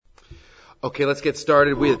Okay, let's get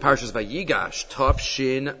started with Parshas Vayigash, Tov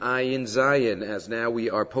Shin Ayin Zayin. As now we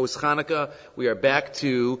are post Chanukah, we are back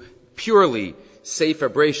to purely Sefer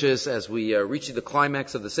Bereshis as we reach the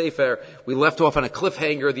climax of the Sefer. We left off on a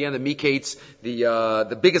cliffhanger at the end of Miketz,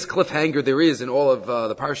 the biggest cliffhanger there is in all of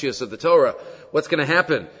the Parshias of the Torah. What's going to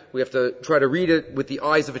happen? We have to try to read it with the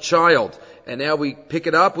eyes of a child. And now we pick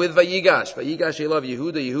it up with Vayigash. Vayigash Elav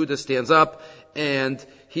Yehuda. Yehuda stands up and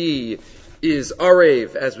he is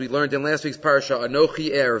Arev, as we learned in last week's parsha, Anochi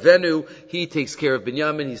Ervenu. He takes care of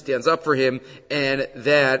Binyamin, he stands up for him, and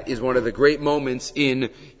that is one of the great moments in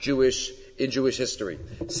Jewish history.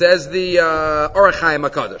 Says the Orach Chaim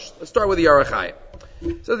HaKadosh. Let's start with the Orach Chaim.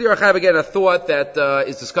 Says the Orach Chaim again, a thought that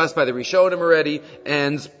is discussed by the Rishonim already,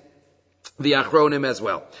 and the Achronim as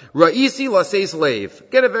well. Ra'isi Laseis Leiv.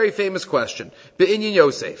 Get a very famous question. Be'inyan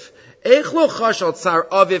Yosef. Echlo Chashal Tsar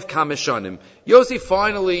Aviv Kameshanim. Yosef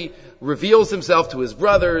finally reveals himself to his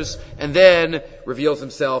brothers, and then reveals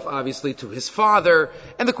himself, obviously, to his father.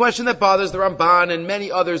 And the question that bothers the Ramban and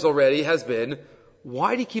many others already has been,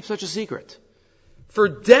 why did he keep such a secret? For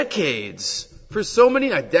decades, for so many,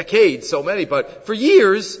 not decades, so many, but for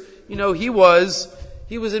years, he was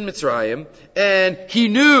in Mitzrayim, and he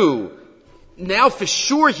knew, now for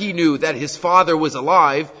sure he knew that his father was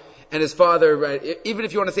alive, and his father, right, even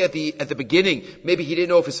if you want to say at the beginning, maybe he didn't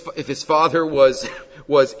know if his father was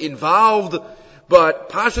involved, but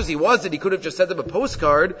pashas he wasn't. He could have just sent him a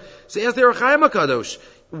postcard. So he asked the Orach Chaim HaKadosh,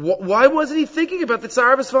 why wasn't he thinking about the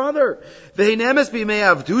tsar of his father? V'heinemes b'mei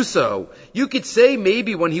avduso. You could say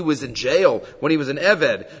maybe when he was in jail, when he was an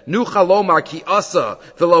eved, nu chalomar ki asa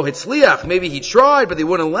v'lo hitzliach. Maybe he tried, but they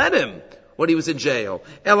wouldn't let him when he was in jail.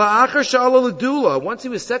 Ela achar sha'ala l'dula. Once he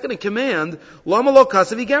was second in command, lama lo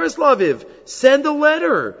kasav igaris laviv. Send a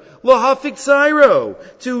letter. Lo hafik tzairo.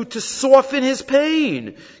 To soften his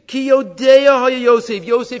pain. Ki yodeya haya Yosef.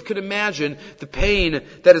 Yosef could imagine the pain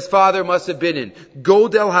that his father must have been in.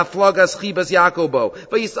 Godel haflagas chibas Yakobo.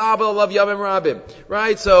 Vayisabel alav yavim rabim.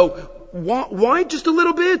 Right? So, why just a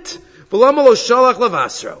little bit? V'lama lo shalach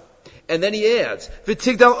lavasro. And then he adds,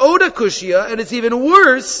 v'tigdal oda kushia, and it's even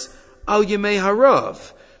worse, al yemei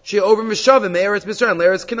harav. She over mishavim me'eretz Mitzrayim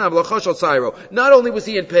le'eretz Canaan l'chashal tzairo. Not only was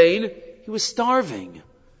he in pain, he was starving.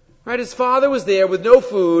 Right? His father was there with no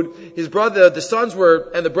food. His brother, the sons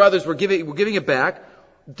and the brothers were giving it back.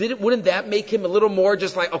 Wouldn't that make him a little more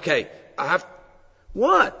just like, okay,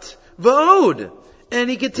 what? V'od.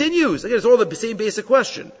 And he continues. Again, it's all the same basic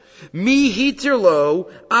question. Mi hitir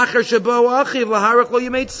lo, achar shabo achiv laharach lo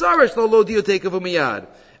yemei tzaresh lo diotekav umiyad.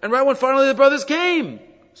 And right when finally the brothers came.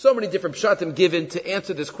 So many different pshatim given to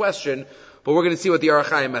answer this question, but we're going to see what the Orach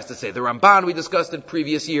Chaim has to say. The Ramban we discussed in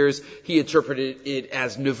previous years, he interpreted it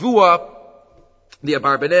as nevuah, the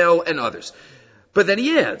Abarbanel, and others. But then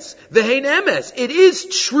he adds, V'hein emes, it is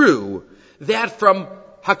true that from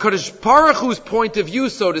HaKadosh Baruch Hu's point of view,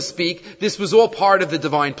 so to speak, this was all part of the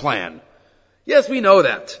divine plan. Yes, we know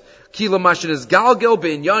that. Kila mashin is galgel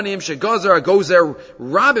ben yanim shegazer agozer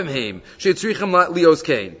rabimheim shetzrichem lios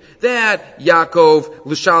kain. That Yaakov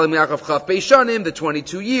l'shalim Yaakov chaf beishanim, the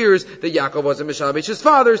 22 years that Yaakov wasn't mishalim his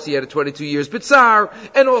father, so he had a 22 years bitzar,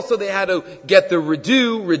 and also they had to get the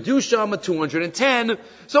redu shama 210.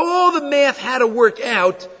 So all the math had to work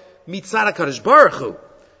out mitzad HaKadosh Baruch Hu.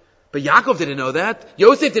 But Yaakov didn't know that.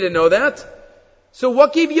 Yosef didn't know that. So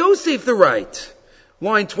what gave Yosef the right?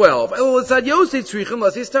 Line 12. Why?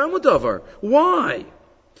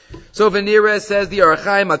 So Venira says the Orach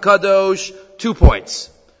Chaim HaKadosh, 2 points.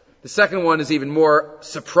 The second one is even more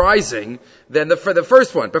surprising than the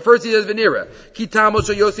first one. But first he says Venira. Ki tamos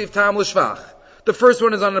Yosef tam l'shvach. The first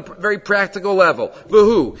one is on a very practical level.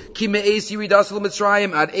 V'hu, ki me'es yiridas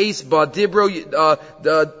l'Mitzrayim ad es ba dibro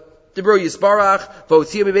yisbarach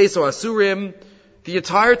v'otziyah mibeso asurim. The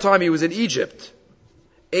entire time he was in Egypt,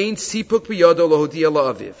 Ein sipuk biyado lohodia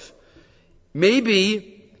la'aviv.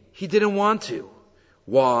 Maybe he didn't want to.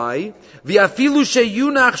 Why? V'afilu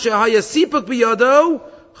sheyunach shehaya sipuk biyado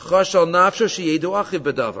chashal nafsho sheyedu achiv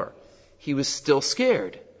bedavar. He was still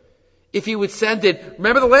scared. If he would send it,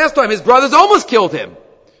 remember the last time his brothers almost killed him.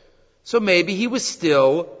 So maybe he was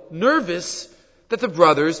still nervous that the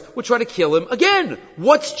brothers would try to kill him again.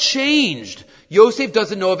 What's changed? Yosef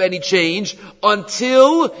doesn't know of any change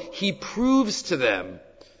until he proves to them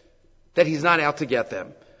that he's not out to get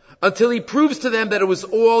them. Until he proves to them that it was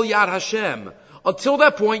all Yad Hashem. Until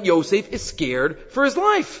that point, Yosef is scared for his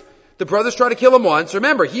life. The brothers try to kill him once.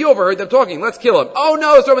 Remember, he overheard them talking. Let's kill him. Oh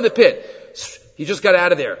no, throw him in the pit. He just got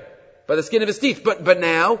out of there by the skin of his teeth. But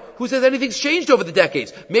now, who says anything's changed over the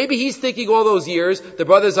decades? Maybe he's thinking all those years, the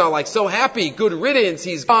brothers are like so happy, good riddance,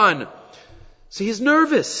 he's gone. So he's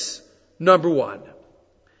nervous, number one.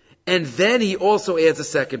 And then he also adds a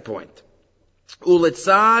second point.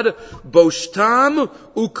 Ulitzad boshtam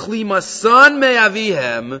uklimasan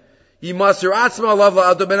me'avihem yimasir atzma alav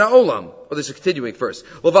la'adam ben ha'olam. Oh, this is continuing first.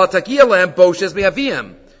 L'val takiyalem boshes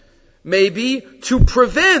me'avihem. Maybe to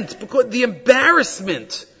prevent because the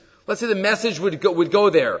embarrassment. Let's say the message would go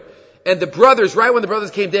there. And the brothers, right when the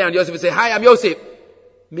brothers came down, Yosef would say, "Hi, I'm Yosef."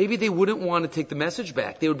 Maybe they wouldn't want to take the message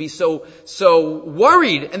back. They would be so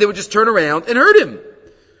worried, and they would just turn around and hurt him.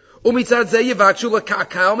 Just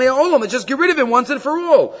get rid of him once and for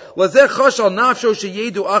all. So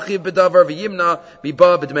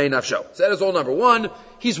that is all number one.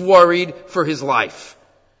 He's worried for his life.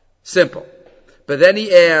 Simple. But then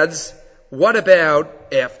he adds, what about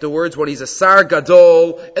afterwards when he's a Sar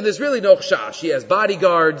Gadol, and there's really no chash, he has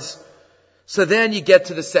bodyguards. So then you get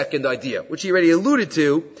to the second idea, which he already alluded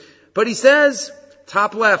to, but he says,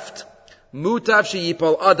 top left, Mutav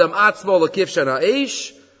sheyipol adam atzmo l'kif shana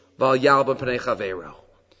eish, val yalba pnei chaveiro.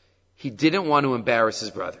 He didn't want to embarrass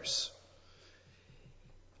his brothers.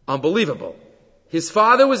 Unbelievable. His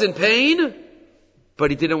father was in pain, but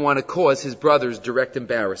he didn't want to cause his brothers direct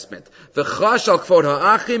embarrassment. V'chash al kfod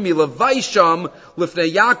ha'achim milavaysham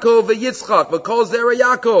lifnei Yaakov v'Yitzchak v'kol zera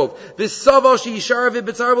Yaakov v'savo she'yishar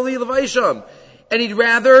v'bitzar v'li lavaysham. And he'd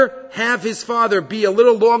rather have his father be a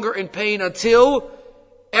little longer in pain until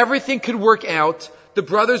everything could work out. The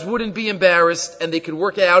brothers wouldn't be embarrassed, and they could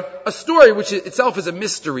work out a story which itself is a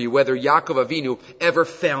mystery whether Yaakov Avinu ever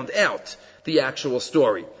found out the actual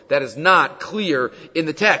story. That is not clear in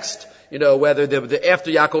the text. Whether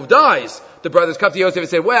after Yaakov dies, the brothers come to Yosef and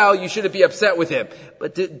say, well, you shouldn't be upset with him.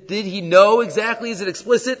 But did he know exactly? Is it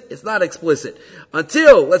explicit? It's not explicit.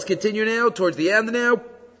 Until, let's continue now, towards the end now,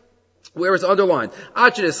 where it's underlined.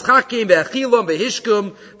 After he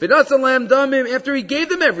gave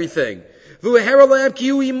them everything. He's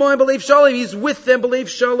with them, believe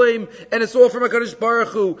Shalem, and it's all from HaKadosh Baruch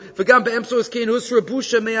Hu.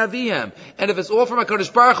 And if it's all from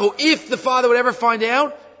HaKadosh Baruch Hu, if the father would ever find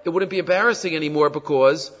out, it wouldn't be embarrassing anymore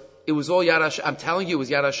because it was all Yad Hashem. I'm telling you, it was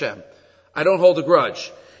Yad Hashem. I don't hold a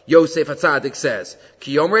grudge. Yosef HaTzadik says,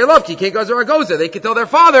 Ki Yomrei Lov, Ki Kei Gazer HaGozer. They could tell their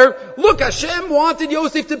father, look, Hashem wanted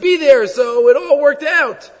Yosef to be there, so it all worked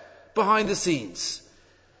out behind the scenes.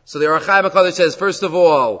 So the Arachai HaKadosh says, first of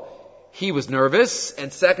all, he was nervous,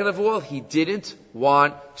 and second of all, he didn't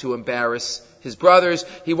want to embarrass his brothers.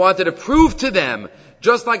 He wanted to prove to them,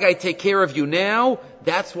 just like I take care of you now,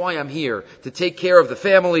 that's why I'm here, to take care of the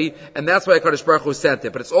family, and that's why HaKadosh Baruch Hu sent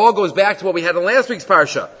it. But it all goes back to what we had in last week's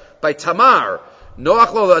Parsha, by Tamar,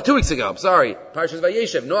 2 weeks ago, Parshas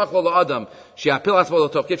Vayeshev, Noach lo Adam, she'apil atzmo lo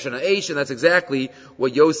tov kif shana eish, and that's exactly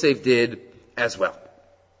what Yosef did as well.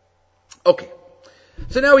 Okay.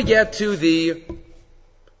 So now we get to the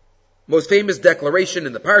most famous declaration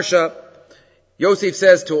in the Parsha. Yosef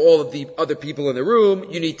says to all of the other people in the room,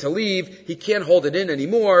 you need to leave. He can't hold it in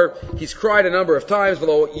anymore. He's cried a number of times.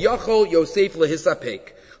 Yachol Yosef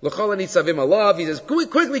lehisapek. L'chol anisavim alav. He says,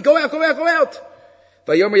 quickly, go out.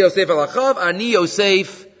 Vayomer Yosef alachav, ani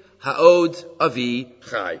Yosef ha'od avi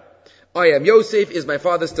chai. I am Yosef, is my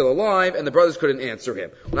father still alive? And the brothers couldn't answer him.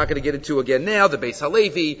 We're not going to get into again now, the Beis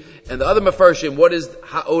Halevi and the other Mefarshim. What does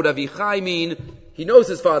ha'od avi chai mean? He knows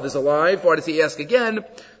his father's alive. Why does he ask again?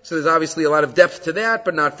 So there's obviously a lot of depth to that,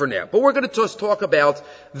 but not for now. But we're going to just talk about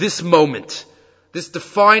this moment, this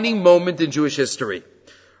defining moment in Jewish history.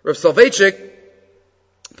 Rav Soloveitchik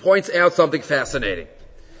points out something fascinating.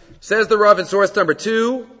 Says the Rav in source number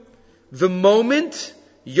 2, the moment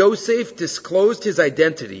Yosef disclosed his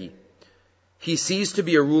identity, he ceased to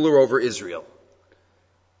be a ruler over Israel.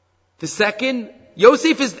 The second,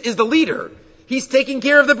 Yosef is the leader. He's taking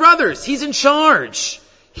care of the brothers. He's in charge.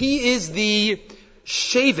 He is the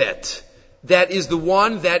Shevet that is the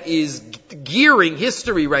one that is gearing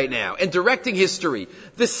history right now and directing history.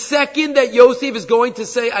 The second that Yosef is going to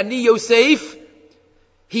say, Ani Yosef,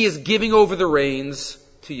 he is giving over the reins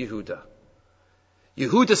to Yehuda.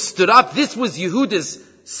 Yehuda stood up. This was Yehuda's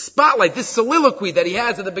spotlight, this soliloquy that he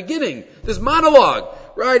has at the beginning, this monologue,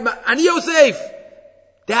 right? Ani Yosef.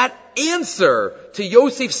 That answer to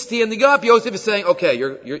Yosef standing up, Yosef is saying, okay,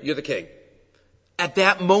 you're the king. At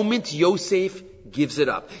that moment, Yosef gives it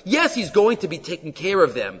up. Yes, he's going to be taking care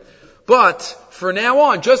of them. But for now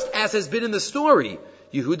on, just as has been in the story,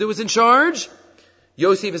 Yehuda was in charge.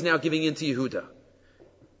 Yosef is now giving in to Yehuda.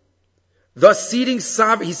 Thus ceding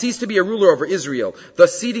he ceased to be a ruler over Israel,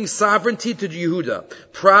 thus ceding sovereignty to Yehuda.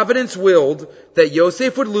 Providence willed that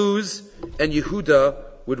Yosef would lose and Yehuda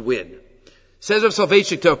would win. Says Rav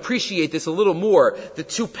Soloveitchik, to appreciate this a little more, the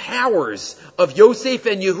two powers of Yosef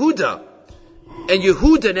and Yehuda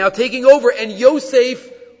now taking over, and Yosef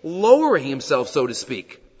lowering himself, so to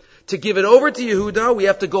speak, To give it over to Yehuda, we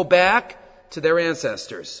have to go back to their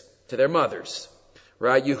ancestors, to their mothers.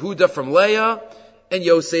 Right? Yehuda from Leah and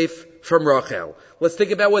Yosef from Rachel. Let's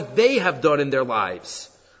think about what they have done in their lives.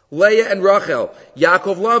 Leah and Rachel.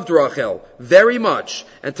 Yaakov loved Rachel very much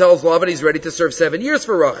and tells Lavan he's ready to serve 7 years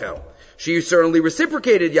for Rachel. She certainly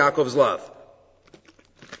reciprocated Yaakov's love.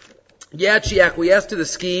 Yet she acquiesced to the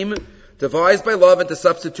scheme devised by Lavan to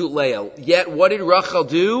substitute Leah. Yet what did Rachel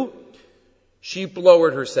do? She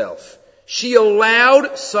lowered herself. She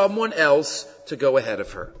allowed someone else to go ahead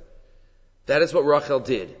of her. That is what Rachel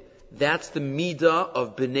did. That's the midah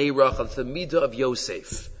of Bnei Rachel. It's the midah of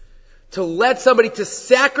Yosef. To let somebody to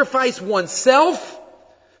sacrifice oneself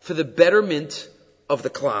for the betterment of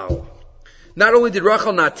the klal. Not only did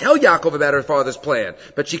Rachel not tell Yaakov about her father's plan,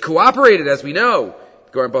 but she cooperated, as we know,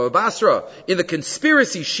 Goren Baba Basra, in the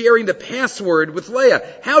conspiracy, sharing the password with Leah.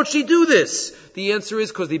 How'd she do this? The answer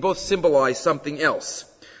is because they both symbolize something else.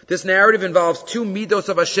 This narrative involves two midos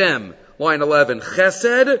of Hashem, line 11,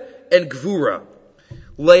 Chesed and Gvura.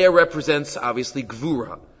 Leah represents, obviously,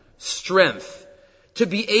 Gvura, strength. To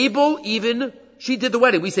be able, even, she did the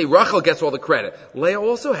wedding. We say Rachel gets all the credit. Leah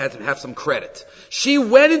also had to have some credit. She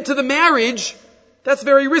went into the marriage. That's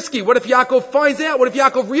very risky. What if Yaakov finds out? What if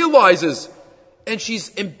Yaakov realizes? And she's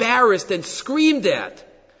embarrassed and screamed at.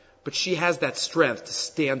 But she has that strength to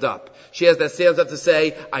stand up. She has that stand up to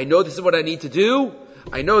say, I know this is what I need to do.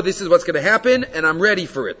 I know this is what's going to happen, and I'm ready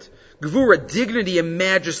for it. Gvura, dignity and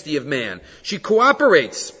majesty of man. She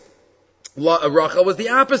cooperates. Rachel was the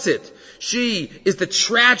opposite. She is the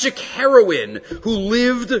tragic heroine who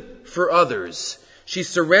lived for others. She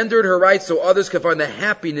surrendered her rights so others could find the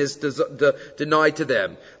happiness denied to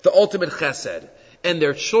them. The ultimate chesed. And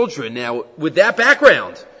their children, now, with that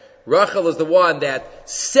background, Rachel is the one that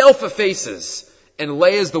self-effaces, and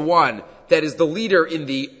Leah is the one that is the leader in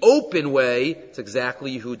the open way. It's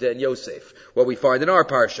exactly Yehuda and Yosef, what we find in our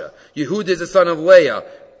parsha. Yehuda is the son of Leah.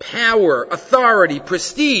 Power, authority,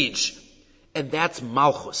 prestige. And that's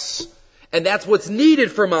Malchus. And that's what's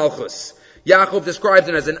needed for Malchus. Yaakov describes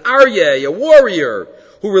him as an Aryeh, a warrior,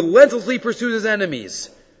 who relentlessly pursues his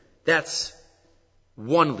enemies. That's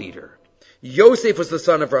one leader. Yosef was the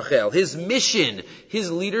son of Rachel. His mission,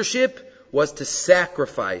 his leadership, was to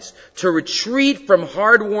sacrifice, to retreat from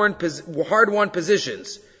hard-won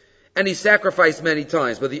positions. And he sacrificed many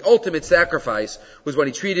times, but the ultimate sacrifice was when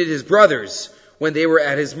he treated his brothers when they were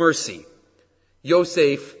at his mercy.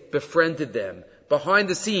 Yosef befriended them. Behind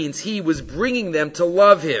the scenes, he was bringing them to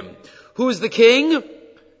love him. Who's the king?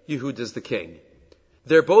 Yehuda's the king.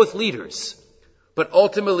 They're both leaders. But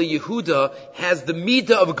ultimately, Yehuda has the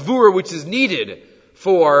midah of Gvura, which is needed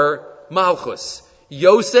for Malchus.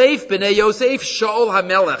 Yosef, Bnei Yosef, Shaul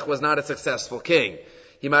HaMelech was not a successful king.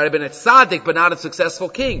 He might have been a tzaddik, but not a successful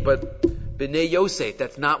king. But Bnei Yosef,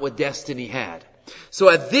 that's not what destiny had. So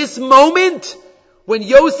at this moment, when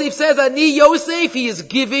Yosef says, Ani Yosef, he is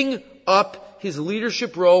giving up his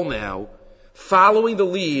leadership role now, following the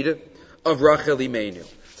lead of Rachel Imenu.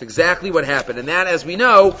 It's exactly what happened. And that, as we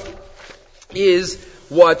know, is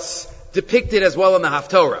what's depicted as well in the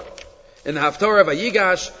Haftorah. In the Haftorah of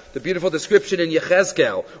Vayigash, the beautiful description in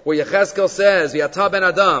Yechezkel, where Yechezkel says, V'yata ben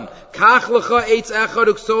Adam, Kach lecha eitz echad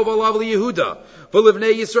uksov alav liYehuda,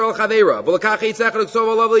 v'livnei Yisrael chaveira, v'lekach eitz echad uksov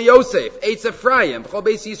alav liYosef, eitz Ephraim, v'chol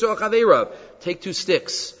beis Yisrael chaveira. Take two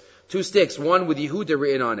sticks, one with Yehuda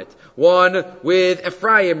written on it, one with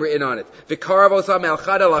Ephraim written on it. V'karav osam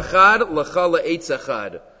elchad al achad, lecha le'eitz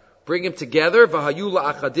echad. Bring them together, v'hayu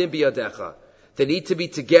la'achadim biyadecha. They need to be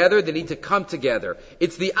together. They need to come together.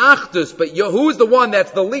 It's the Achdus, but who's the one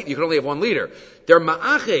that's the lead? You can only have one leader. They're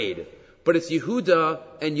Ma'ached, but it's Yehuda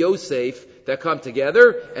and Yosef that come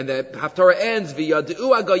together, and the Haftarah ends,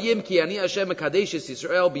 V'yad'u agayim ki ani Hashem mekadesh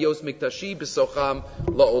Yisrael biyos mikdashi b'socham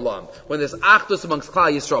la'olam. When there's Achdus amongst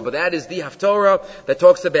Klal Yisrael, but that is the Haftarah that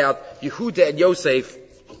talks about Yehuda and Yosef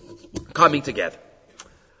coming together.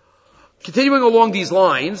 Continuing along these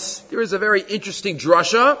lines, there is a very interesting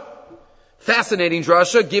drasha, fascinating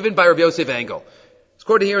drasha given by Rabbi Yosef Engel. It's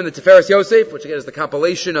quoted here in the Tiferes Yosef, which again is the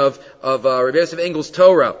compilation of Rabbi Yosef Engel's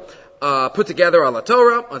Torah, put together on La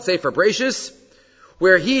Torah, on Sefer Bereshis,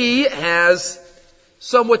 where he has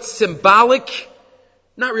somewhat symbolic,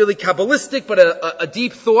 not really Kabbalistic, but a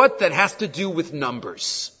deep thought that has to do with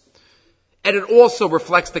numbers. And it also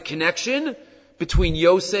reflects the connection between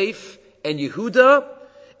Yosef and Yehuda,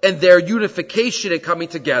 and their unification and coming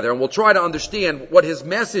together. And we'll try to understand what his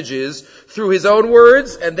message is through his own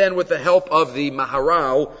words and then with the help of the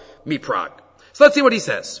Maharal Miprag. So let's see what he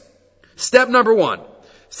says. Step number 1.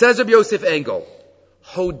 Says Rabbi Yosef Engel,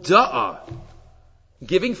 Hoda'ah,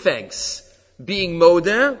 giving thanks, being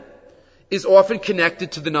modeh, is often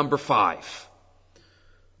connected to the number 5.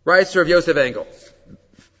 Right, Sir Yosef Engel.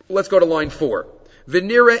 Let's go to line 4.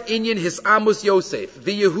 V'nira inyan his Amos Yosef,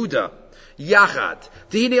 v'Yehuda, Yachad.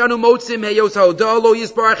 Tihine anu motzim heyos haodah lo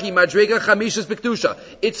yisbarachi madrega chamishas b'kedusha.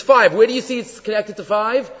 It's 5. Where do you see it's connected to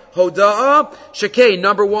 5? Hodah, Shekei,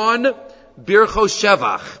 number 1, Birchos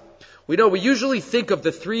Shevach. We know we usually think of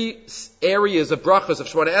the 3 areas of brachos of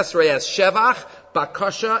Shemona Esrei as Shevach,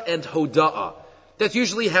 Bakasha, and Hoda'ah. That's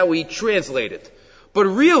usually how we translate it. But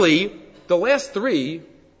really, the last 3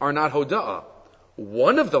 are not Hoda'ah.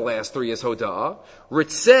 One of the last 3 is Hoda'ah.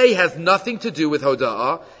 Ritzei has nothing to do with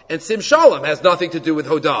Hoda'ah, and Sim Shalom has nothing to do with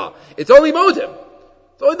Hoda'ah. It's only Modim.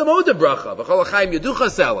 It's only the Modim bracha. V'chol ha'chaim yeducha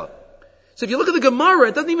sela. So if you look at the Gemara,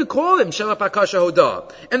 it doesn't even call him Shevach Bakasha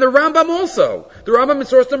Hoda'ah. And the Rambam also. The Rambam in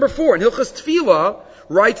source number 4, in Hilchas Tefillah,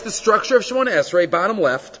 writes the structure of Shemona Esrei, bottom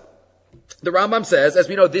left. The Rambam says, as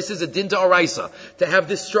we know, this is a din d'oraisa, to have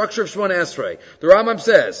this structure of Shemona Esrei. The Rambam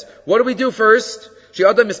says, what do we do first? Okay,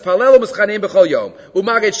 first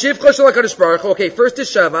is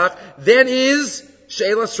Shevach, then is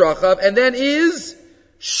She'ela Srachav, and then is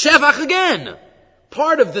Shevach again.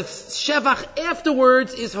 Part of the Shevach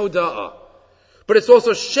afterwards is Hoda'ah. But it's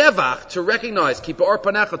also Shevach to recognize, Kippur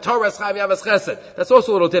Panecha, Torah Chai V'Avas Chesed. That's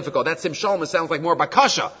also a little difficult. That Sim Shalom sounds like more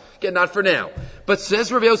Bakasha. Again, not for now. But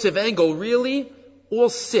says Rav Yosef Engel, really, all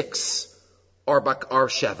 6 are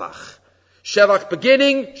Shevach. Shevach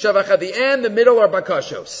beginning, Shevach at the end, the middle are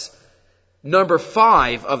Bakashos. Number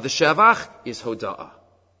 5 of the Shevach is Hoda'ah.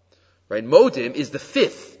 Right? Modim is the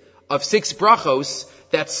 5th of 6 brachos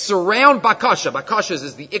that surround Bakasha. Bakashas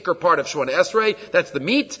is the ikar part of Shemona Esrei. That's the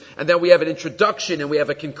meat. And then we have an introduction and we have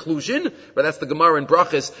a conclusion. But that's the Gemara in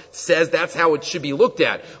Brachas says that's how it should be looked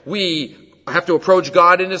at. We have to approach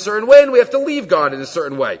God in a certain way and we have to leave God in a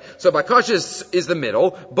certain way. So Bakasha is the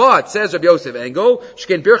middle. But, says Rabbi Yosef Engel,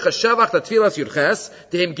 Shken bircha shevach latfilas yudches,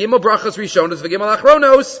 tehim gimel brachas rishonos v'gimel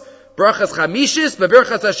achronos, brachas chamishis,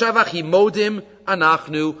 beberchas hashevach himodim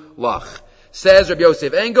anachnu lach. Says Rabbi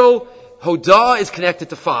Yosef Engel, Hodah is connected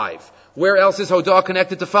to 5. Where else is Hodah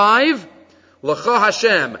connected to 5? L'cha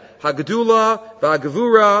Hashem, Hagdula,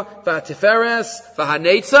 V'Hagvura, V'Hatiferes,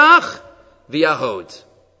 V'Hanetzach, V'Yahod.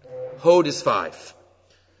 Hod is 5.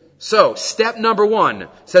 So, step number 1,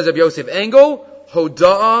 says Rabbi Yosef Engel,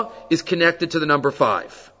 Hodah is connected to the number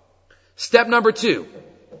 5. Step number 2,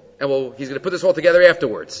 and he's going to put this all together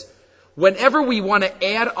afterwards. Whenever we want to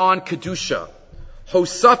add on Kedusha,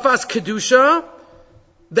 Hosafas Kedusha,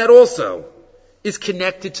 that also is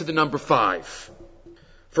connected to the number 5.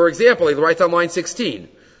 For example, he writes on line 16.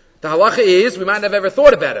 The halacha is, we might not have ever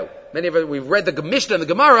thought about it. Many of us, we've read the Mishnah and the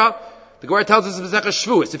Gemara. The Gemara tells us in Masechah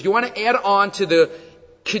Shavuos, if you want to add on to the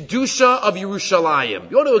Kedusha of Yerushalayim,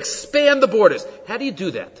 you want to expand the borders. How do you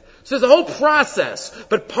do that? So there's a whole process.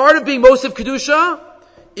 But part of being Mosef Kedusha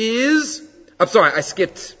is, I'm sorry, I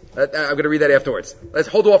skipped. I'm going to read that afterwards. Let's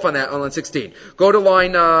hold off on that on line 16. Go to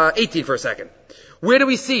line 18 for a second. Where do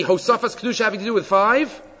we see Hosafas Kedusha having to do with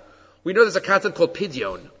 5? We know there's a concept called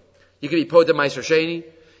Pidyon. You can be Poda Meiser Sheni.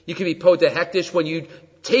 You can be Poda Hektish when you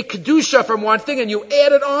take Kedusha from one thing and you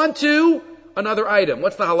add it on to another item.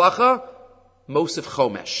 What's the halacha? Mosef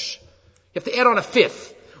Chomesh. You have to add on a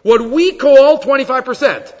 5th. What we call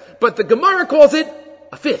 25%. But the Gemara calls it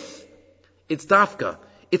a 5th. It's Dafka.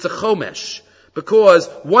 It's a Chomesh. Because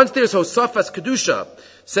once there's Hosafas Kedusha,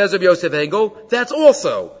 says Rabbi Yosef Engel, that's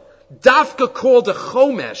also Dafka called a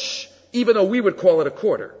Chomesh, even though we would call it a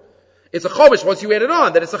quarter. It's a Chomesh. Once you add it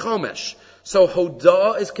on, then it's a Chomesh. So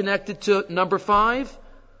Hodah is connected to number 5.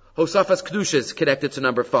 Hosafas Kedusha is connected to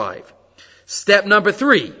number 5. Step number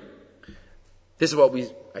 3. This is what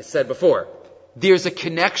I said before. There's a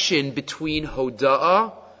connection between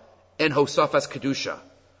Hoda'ah and Hosafas Kedusha.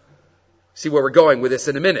 See where we're going with this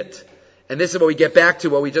in a minute. And this is what we get back to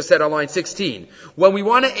what we just said on line 16. When we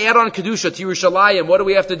want to add on Kedusha to Yerushalayim, what do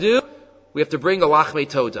we have to do? We have to bring a Lachmei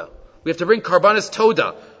Toda. We have to bring Karbanis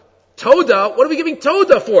Toda. Toda? What are we giving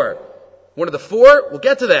Toda for? One of the 4? We'll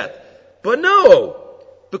get to that. But no!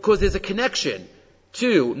 Because there's a connection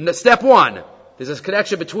to step 1. There's a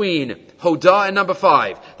connection between Hodah and number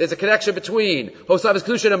 5. There's a connection between Hosafas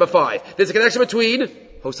Kedusha and number 5. There's a connection between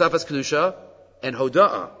Hosafas Kedusha and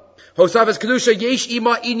Hoda'ah. Hosafas Kedusha yesh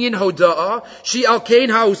ima inyan Hoda'ah she al kain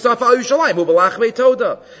ha'usafa al Yerushalayim u'balachmei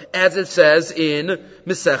Toda, as it says in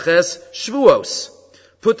Meseches Shavuos.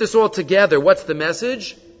 Put this all together. What's the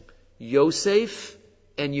message? Yosef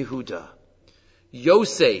and Yehuda.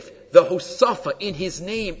 Yosef, the Hosafa in his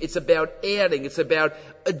name, it's about adding, it's about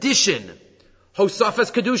addition.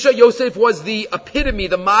 Hosafas Kedusha, Yosef was the epitome,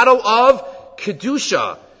 the model of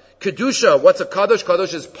Kedusha. Kedusha, what's a kadosh?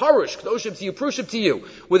 Kadosh is parush. Kadoshim to you, prushim to you.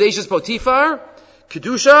 With Ashes Potifar,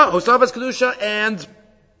 Kedusha, Hosavas Kedusha, and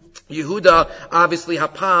Yehuda, obviously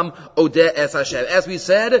Hapam, Odeh Es Hashem. As we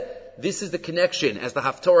said, this is the connection, as the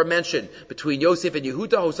Haftorah mentioned, between Yosef and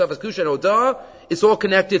Yehuda, Hosavas Kedusha and Odah. It's all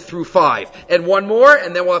connected through 5. And one more,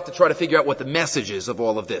 and then we'll have to try to figure out what the message is of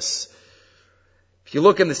all of this. If you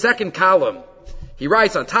look in the second column, he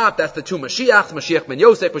writes on top, that's the two Mashiachs, Mashiach ben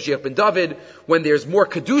Yosef, Mashiach ben David. When there's more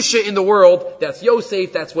Kedusha in the world, that's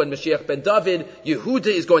Yosef, that's when Mashiach ben David, Yehuda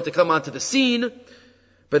is going to come onto the scene.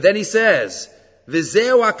 But then he says,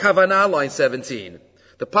 V'zeu HaKavanah, line 17.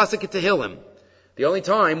 The Pasuk in Tehillim, the only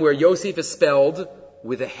time where Yosef is spelled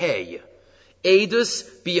with a hey. Eidus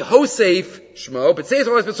b'Yosef Shmo, but says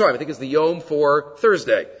always Mitzrayim. I think it's the Yom for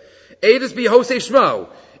Thursday. Eidus b'Yosef Shmo.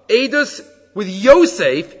 Eidus with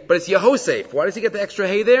Yosef, but it's Yehosef. Why does he get the extra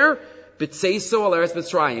hey there? B'Tzeiso al Eretz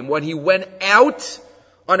Mitzrayim. When he went out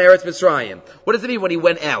on Eretz Mitzrayim. What does it mean when he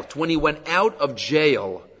went out? When he went out of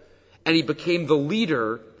jail and he became the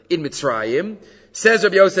leader in Mitzrayim. Says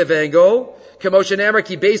Rabbi Yosef Engel, K'moshe Ne'amar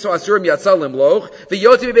ki beiso asurim yatzal limloch. The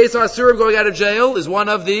Yotzi beiso asurim going out of jail is one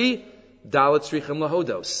of the Dalet Tzrichim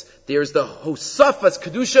Lahodos. There's the Hosafas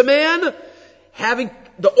Kedusha man having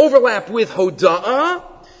the overlap with Hoda'ah,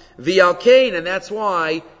 V'alkein, and that's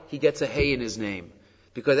why he gets a hey in his name.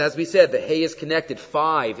 Because as we said, the hey is connected,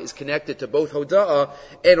 5 is connected to both Hoda'ah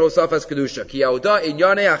and Hosafas Kedusha. Ki Hoda'ah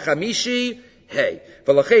inyane achamishi hey.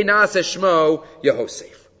 V'lachein na'aseh shmo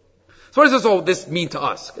Yehosef. So what does all this mean to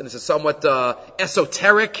us? And this is somewhat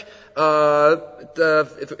esoteric, in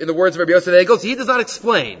the words of Rabbi Yosef Engel. He does not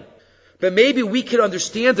explain. But maybe we can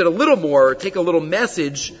understand it a little more, take a little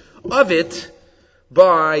message of it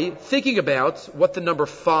by thinking about what the number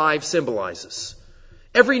 5 symbolizes.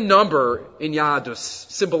 Every number in Yahadus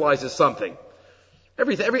symbolizes something.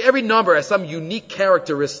 Every number has some unique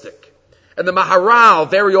characteristic. And the Maharal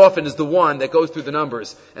very often is the one that goes through the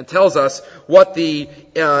numbers and tells us what the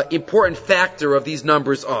important factor of these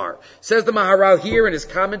numbers are. Says the Maharal here in his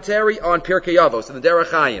commentary on Pirkei Avos, in the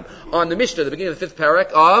Derech Hayim, on the Mishnah, the beginning of the 5th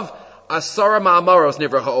parak of Asara Ma'amaros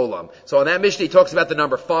Nivra Ha'olam. So on that Mishnah he talks about the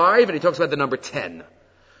number 5 and he talks about the number 10.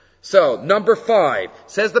 So, number 5.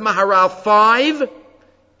 Says the Maharal, 5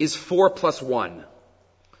 is 4 plus 1.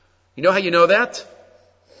 You know how you know that?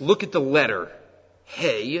 Look at the letter.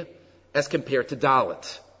 Hey, as compared to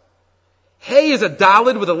Dalet. Hey is a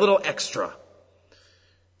Dalet with a little extra.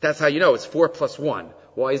 That's how you know it's 4 plus 1.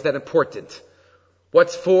 Why is that important?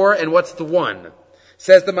 What's 4 and what's the 1?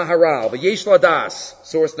 Says the Maharal, V'yesh ladas,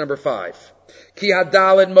 source number 5. Ki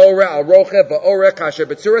hadalid mora al rochev va'orech kasher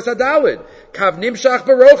b'tzuras hadalid. Kav nimshach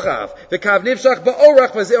b'rochav. V'kav nimshach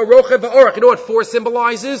ba'orech v'zeo rochev va'orech. You know what 4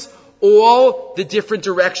 symbolizes? All the different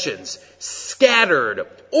directions. Scattered.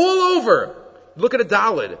 All over. Look at a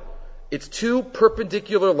dalid. It's 2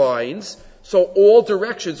 perpendicular lines, so all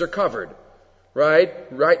directions are covered.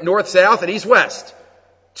 Right? North, south, and east, west.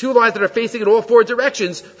 2 lines that are facing in all 4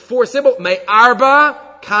 directions. 4 symbol.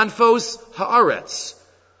 Me'arba kanfos haaretz.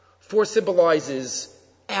 4 symbolizes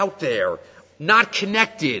out there, not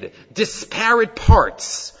connected, disparate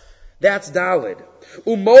parts. That's Dalid.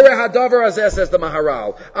 Umore hadavar hazeh, says the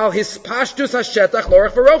Maharal. Al hispashtus hashetach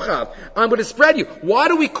lorach v'rochav. I'm going to spread you. Why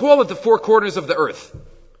do we call it the 4 corners of the earth?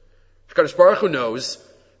 Kadosh Baruch Hu knows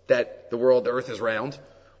that the earth is round.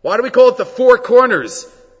 Why do we call it the 4 corners?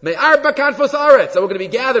 Me'arba kanfos haaretz. So we're going to be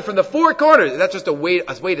gathered from the 4 corners. Is that just a way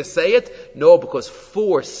to say it? No, because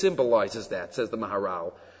 4 symbolizes that, says the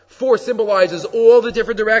Maharal. 4 symbolizes all the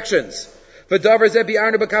different directions. And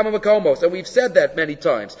we've said that many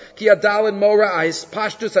times.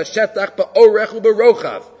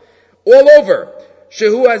 All over.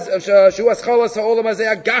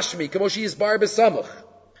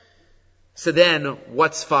 So then,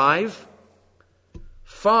 what's 5?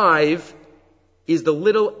 5 is the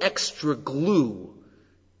little extra glue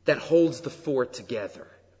that holds the 4 together.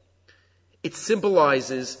 It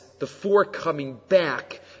symbolizes the 4 coming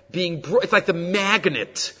back, it's like the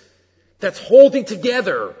magnet that's holding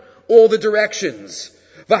together all the directions.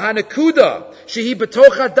 V'hanakuda shehi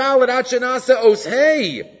betocha daled ad shenasa os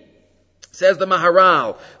hey. Says the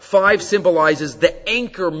Maharal, 5 symbolizes the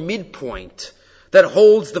anchor midpoint that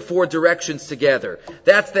holds the 4 directions together.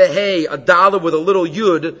 That's the hey, a daled with a little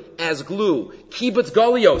yud as glue. Kibbutz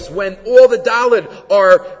galios, when all the daled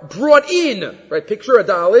are brought in, right? Picture a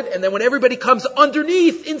daled, and then when everybody comes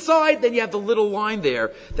underneath, inside, then you have the little line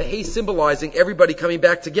there. The hey symbolizing everybody coming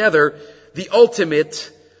back together. The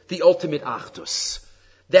ultimate achdus.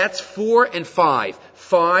 That's 4 and 5.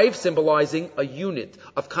 5 symbolizing a unit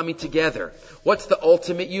of coming together. What's the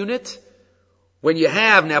ultimate unit? When you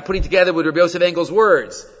have, now putting together with Rabbi Yosef Engel's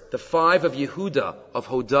words, the 5 of Yehuda, of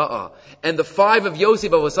Hoda'ah, and the 5 of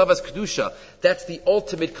Yosef, of Osavas Kedusha, that's the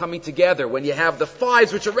ultimate coming together, when you have the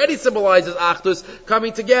 5s, which already symbolizes Achdus,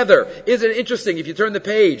 coming together. Isn't it interesting? If you turn the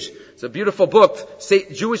page, it's a beautiful book,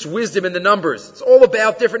 Jewish Wisdom in the Numbers. It's all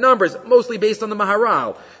about different numbers, mostly based on the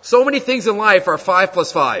Maharal. So many things in life are 5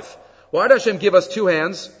 plus 5. Why did Hashem give us 2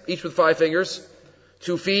 hands, each with 5 fingers?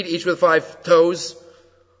 2 feet, each with 5 toes?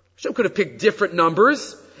 Hashem could have picked different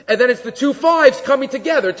numbers, and then it's the 2 5s coming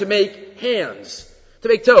together to make hands, to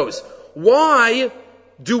make toes. Why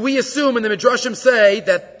do we assume, and the Midrashim say,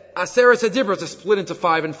 that Aseres HaDibros are split into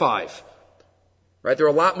 5 and 5? Right? There are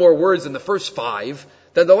a lot more words in the first 5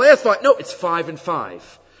 than the last 5. No, it's 5 and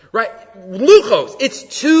 5. Right? Luchos. It's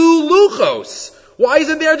 2 luchos. Why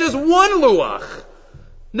isn't there just 1 luach?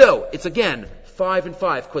 No, it's again 5 and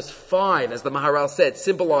 5, because 5, as the Maharal said,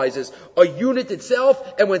 symbolizes a unit itself,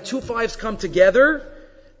 and when 2 5s come together,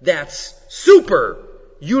 that's super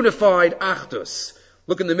unified Achdus.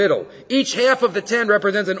 Look in the middle. Each half of the 10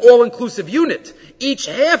 represents an all-inclusive unit. Each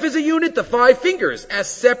half is a unit. The 5 fingers, as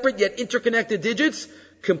separate yet interconnected digits,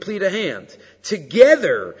 complete a hand.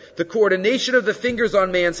 Together, the coordination of the fingers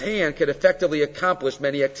on man's hand can effectively accomplish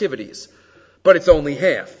many activities. But it's only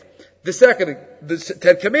half. The second, the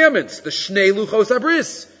 10 Commandments, the Shnei Luchos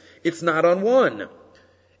Abris, it's not on one.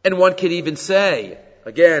 And one could even say,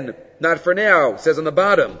 again, not for now, says on the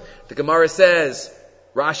bottom, the Gemara says,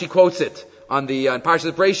 Rashi quotes it on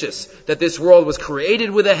Parshas Bereishis, that this world was created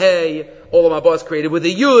with a Hey, Olam Haba is created with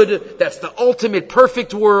a Yud, that's the ultimate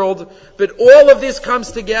perfect world, but all of this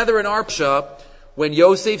comes together in our Parsha when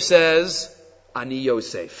Yosef says, Ani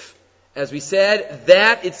Yosef. As we said,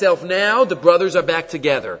 that itself now, the brothers are back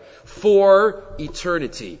together for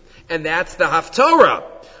eternity. And that's the Haftorah.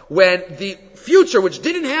 When the future, which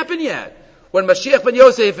didn't happen yet, when Mashiach ben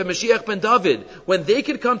Yosef and Mashiach ben David, when they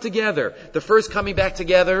could come together, the first coming back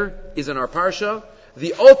together is in our Parsha.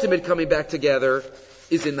 The ultimate coming back together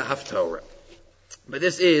is in the Haftorah. But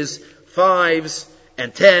this is 5s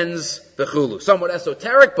and 10s, the Chulu. Somewhat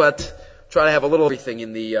esoteric, but try to have a little everything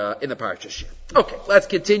in the Parsha. Okay, let's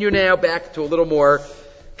continue now back to a little more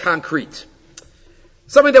concrete.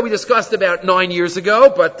 Something that we discussed about 9 years ago,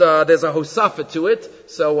 but there's a hosafa to it,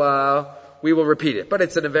 so we will repeat it. But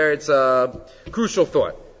it's a crucial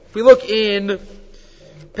thought. If we look in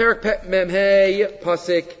Perek Memhei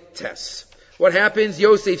Pasik Tes, what happens?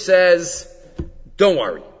 Yosef says, "Don't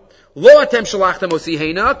worry, Lo atem shalachtem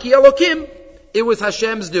osihena ki Elokim." It was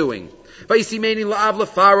Hashem's doing.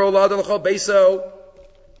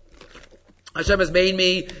 Hashem has made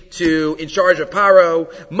me in charge of Paro.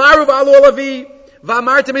 Maru v'alu olavi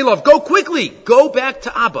v'amartem elov. Go quickly. Go back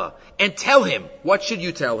to Abba and tell him. What should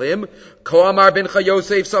you tell him? Ko amar bincha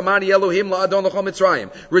Yosef samani Elohim la'adon l'chol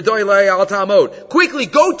Mitzrayim. Redoi le'ay al ta'amod. Quickly,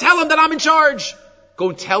 go tell him that I'm in charge.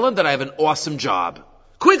 Go tell him that I have an awesome job.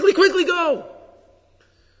 Quickly, go.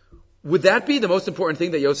 Would that be the most important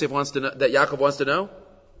thing that Yosef wants to know, that Yaakov wants to know?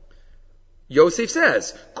 Yosef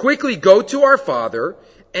says, quickly go to our father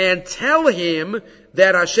and tell him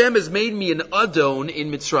that Hashem has made me an Adon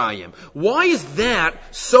in Mitzrayim. Why is that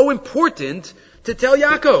so important to tell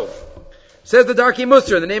Yaakov? Says the Darkei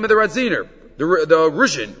Musar in the name of the Radziner, the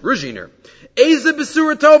Ruzhiner. Eze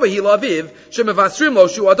besura tova hi laviv shemevasrim lo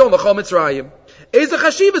shu Adon l'chol Mitzrayim. Eze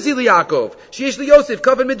chashivas hi liYaakov sheyesh liYosef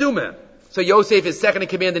kaven medumeh. So Yosef is second in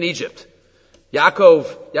command in Egypt.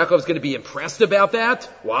 Yaakov's going to be impressed about that?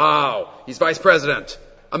 Wow, he's vice president.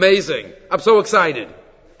 Amazing. I'm so excited.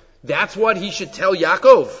 That's what he should tell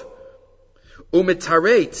Yaakov.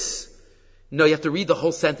 Umitaretz. No, you have to read the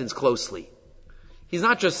whole sentence closely. He's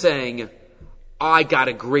not just saying, I got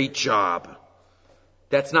a great job.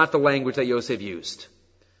 That's not the language that Yosef used.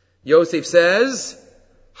 Yosef says,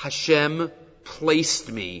 Hashem placed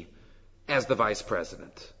me as the vice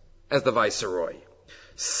president, as the viceroy.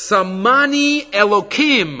 Samani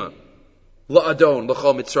Elokim la'adon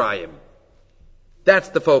l'chol Mitzrayim. That's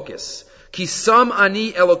the focus. Ki sam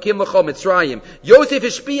ani Elokim l'chol Mitzrayim. Yosef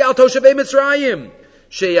ishpi al toshavei Mitzrayim.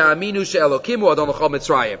 She'yaminu she'elokim hu adon l'chol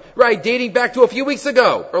Mitzrayim. Right, dating back to a few weeks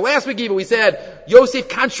ago, or last week even, we said, Yosef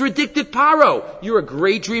contradicted Paro. You're a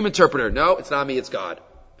great dream interpreter. No, it's not me, it's God.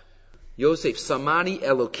 Yosef, Samani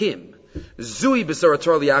Elokim. Zui b'sara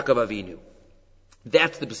Torah liYaakov Avinu.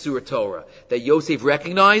 That's the Besura Torah, that Yosef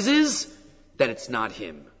recognizes that it's not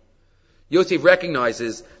him. Yosef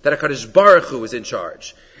recognizes that HaKadosh Baruch Hu is in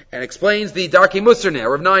charge. And explains the Darkei Musar now,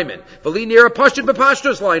 Rav Naiman. V'li nira pashut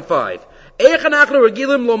b'pashtus, line 5. Eich anachnu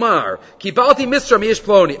regilim lomar, kibalti misra mi'ish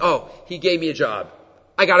ploni. Oh, he gave me a job.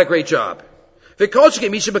 I got a great job. V'kol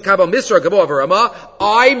shekei misha b'kabal misra gabo avarama.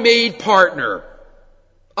 I made partner.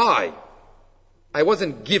 I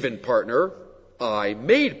wasn't given partner. I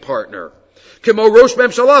made partner. Kemo Rosh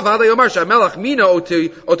Memshalah, V'adei Omar Shamelach Mina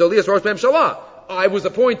Otolias Rosh Memshalah. I was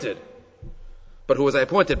appointed. But who was I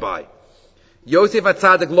appointed by? Yosef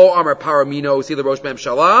HaTzadik Lo Amar Paramino Osi the Rosh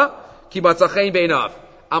Memshalah, Ki Matzachein Beinav.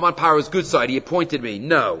 I'm on Paro's good side. He appointed me.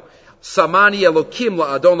 No. Samani Elokim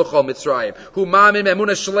LaAdon L'chol Mitzrayim. Hu Ma'amin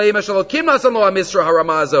Memuna Shleima Shalokim Lasan Lo HaMisra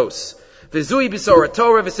HaRamazos. V'zui B'Sorah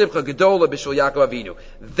Torah V'Simcha Gedola B'Shul Yaakov Avinu.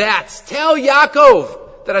 Tell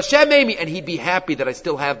Yaakov that Hashem made me, and he'd be happy that I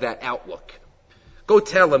still have that outlook. Go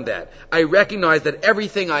tell him that. I recognize that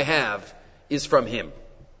everything I have is from him.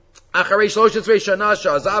 Acharei 13 shana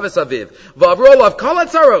she'azav es aviv, v'avro olav kol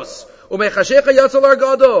hatzaros, u'mechashecha yatzal ar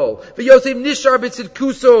gadol, v'yosef nishar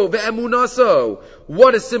b'tzidkuso ve'emunaso.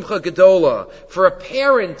 What a simcha gedola for a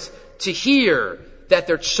parent to hear that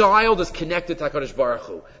their child is connected to HaKadosh Baruch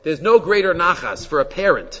Hu. There's no greater nachas for a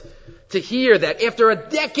parent to hear that after a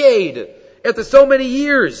decade, after so many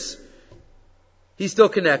years, he's still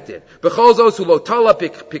connected. B'chol zos hu lo tala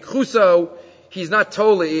pikchuso. He's not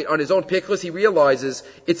totally on his own piklus. He realizes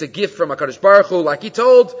it's a gift from HaKadosh Baruch Hu, like he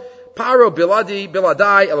told Paro biladai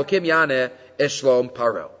Elokim Yaneh Eshlom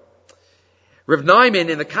Paro. Rav Naiman,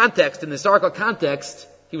 in the historical context,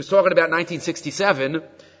 he was talking about 1967.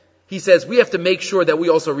 He says we have to make sure that we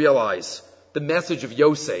also realize the message of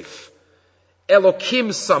Yosef.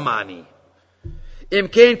 Elokim Samani.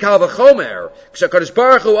 Imkein kal v'chomer. K'shakadosh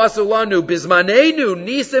Baruch Hu asu lanu bizmanenu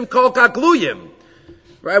nisim kol kagluyim.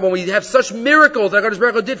 Right, when we have such miracles that HaKadosh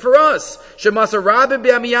Baruch Hu did for us. Shemasa rabim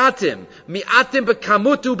be'amiatim, mi'atim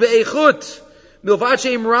be'kamutu be'echut, milvat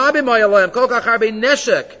she'im rabim ha'yalem, kol kach harbe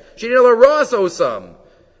neshek, she'nil ha'ras osam.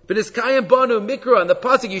 B'niskayim banu mikra, and the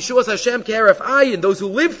pasuk, Yeshuas Hashem ke'eref ayin, those who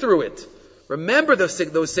live through it. Remember those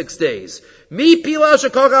 6 days. Mi pilah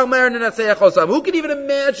shekol kach mer nenatzeach osam. Who can even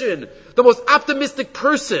imagine the most optimistic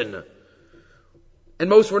person? And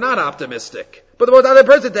most were not optimistic. But the most other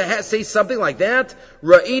person to say something like that,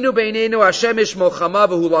 Ra'inu beinenu Hashem ish milchama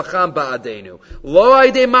v'hu lacham ba'adenu. Lo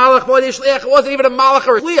aydei malach, lo aydei shliach. It wasn't even a malach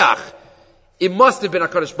or a shliach. It must have been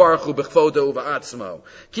HaKadosh Baruch Hu b'chvodo u'va'atzmo.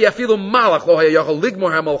 Ki afilu malach lo haya yochel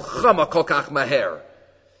ligmor ha'molchama kol kach maher.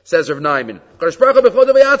 Says Rav Naiman. HaKadosh Baruch Hu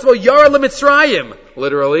b'chvodo u'va'atzmo yara l'mitzrayim.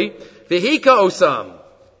 Literally. V'hika osam.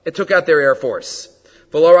 It took out their air force.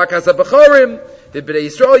 V'lo rak hasa b'chorim. V'b'nei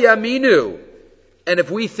Yisrael yaminu. And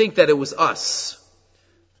if we think that it was us,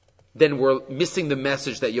 then we're missing the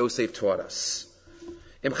message that Yosef taught us.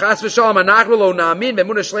 Im chas v'shalom anachnu lo na'amin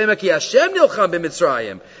b'emunah shlema ki Hashem nilcham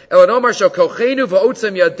b'Mitzrayim elo nomar shel kochenu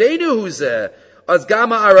v'otzem yadeinu hu zeh az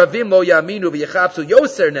gama aravim lo yaminu v'yechapsu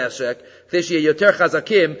yoser neshek k'dei sheyeh yoter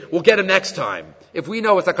chazakim. We'll get him next time. If we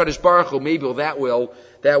know it's HaKadosh Baruch Hu, maybe that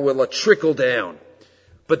will trickle down.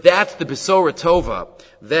 But that's the Besora Tova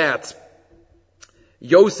that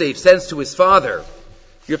Yosef sends to his father.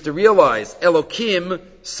 You have to realize, Elokim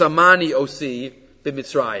Samani Osi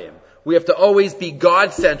b'Mitzrayim. We have to always be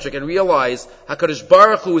God-centric and realize HaKadosh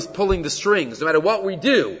Baruch Hu is pulling the strings. No matter what we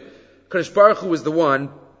do, HaKadosh Baruch Hu is the one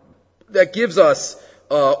that gives us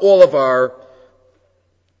all of our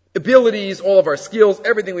abilities, all of our skills,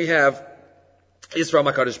 everything we have is from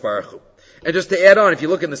HaKadosh Baruch Hu. And just to add on, if you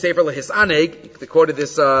look in the Sefer Lehisaneg, they quoted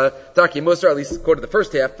this Taki Musar, at least quoted the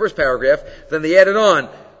first paragraph, then they added on,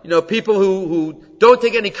 people who don't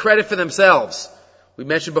take any credit for themselves. We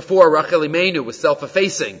mentioned before, Rachel Imenu was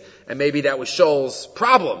self-effacing, and maybe that was Shaul's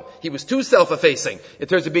problem. He was too self-effacing in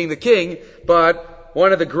terms of being the king, but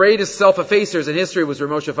one of the greatest self-effacers in history was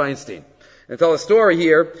Moshe Feinstein. And tell a story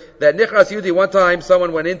here that Nichras Yudi, one time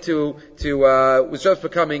someone went into was just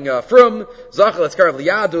becoming frum, Zachal Etzkarav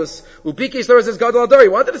Liyadus, Ubiki Shloras says Gadol Adar. He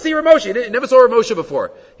wanted to see Ramosha. He never saw Ramosha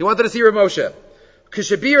before. He wanted to see Ramosha.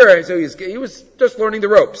 Kishabir, so he was just learning the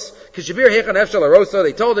ropes. Kishabir Hechan Efshal Arosa,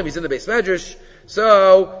 they told him he's in the base medrash.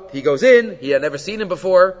 So he goes in, he had never seen him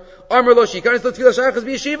before. Amar lo shikanis l'tfilah shachas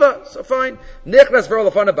b'yeshiva. So fine. Nichras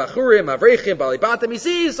v'rolafana bachurim, avrechim, balibatim. He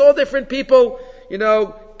sees all different people,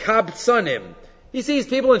 kabtsanim. He sees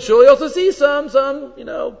people in shul. He also sees some,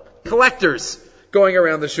 collectors going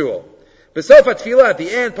around the shul. B'sof tefillah, at the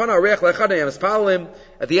end, pana arech lechadayim espalim.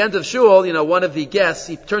 At the end of shul, one of the guests,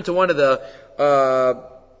 he turned to one of the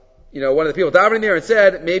people davening there and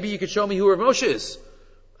said, maybe you could show me who Rav Moshe is.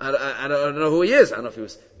 I don't know who he is. I don't know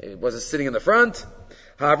if he wasn't sitting in the front.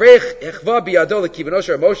 Harech echva biyado lekivanosh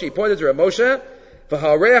Rav Moshe. He pointed to Rav Moshe.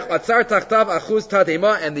 V'harech atzar tachtav achuz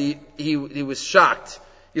tadema, and he was shocked.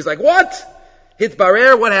 He's like, what?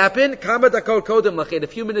 Hitbarer, what happened? Kama dakot kodem lachet. A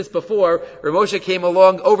few minutes before, Rav Moshe came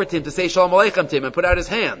along over to him to say Shalom Aleichem to him and put out his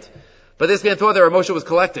hand. But this man thought that Rav Moshe was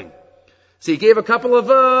collecting. So he gave a couple of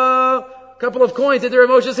coins into Rav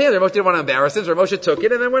Moshe's hand. Rav Moshe didn't want to embarrass him, so Rav Moshe took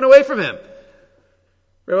it and then went away from him.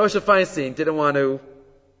 Rav Moshe Feinstein didn't want to.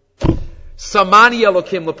 Samani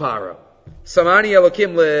Elokim leparo. Samani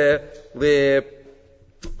Elokim le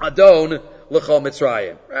Adon lechol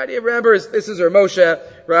Mitzrayim. Right? He remembers this is Rav Moshe.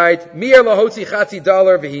 Right? Mir lahotzi chatzi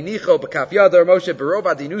dollar v'hinicho b'kaf yada. Rav Moshe berov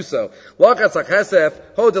adinuso lachatz achesef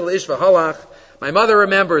hodel ish v'halach. My mother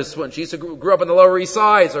remembers when she used to grew up on the Lower East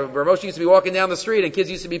Side, or where Moshe used to be walking down the street and kids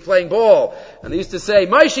used to be playing ball. And they used to say,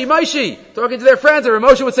 Maishi, Maishi, talking to their friends, and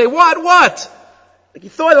Moshe would say, what? Like he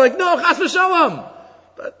thought, like, no, chas v'shalom.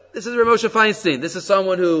 But this is Rav Moshe Feinstein. This is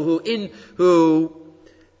someone who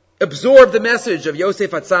absorbed the message of Yosef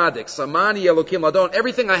HaTzadik. Samani Elokim Ladon.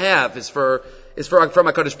 Everything I have is from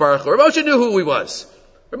HaKadosh Baruch Hu. Rav Moshe knew who he was.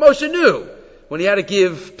 Rav Moshe knew. When he had to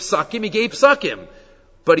give psakim, he gave psakim.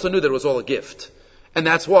 But he also knew that it was all a gift. And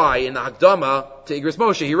that's why in the Hakdama to Igros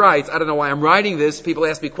Moshe, he writes, I don't know why I'm writing this. People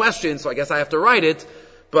ask me questions, so I guess I have to write it.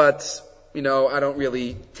 But, I don't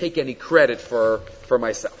really take any credit for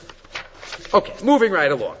myself. Okay, moving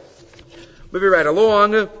right along. We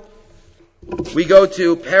go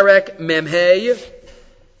to Perek Memhei,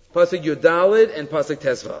 Pasuk Yudalid, and Pasuk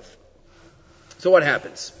Tezvav. So what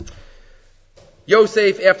happens?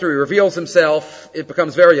 Yosef, after he reveals himself, it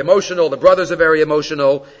becomes very emotional. The brothers are very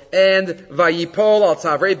emotional. And Vayipol al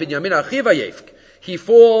Tzavrei Binyamin achi vayefk. He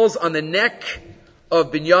falls on the neck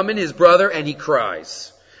of Binyamin, his brother, and he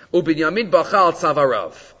cries. Ubinyamin bacha al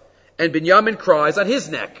Tzavarav. And Binyamin cries on his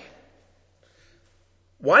neck.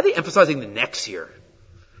 Why are they emphasizing the necks here?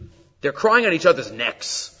 They're crying on each other's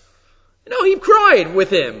necks. He cried with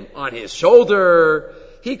him on his shoulder.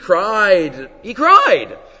 He cried.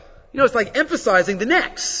 It's like emphasizing the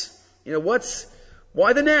necks.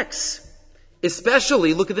 Why the necks?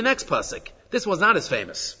 Especially, look at the next pasuk. This was not as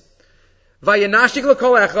famous. Vayanashik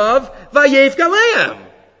l'kol echav, vayef galeim.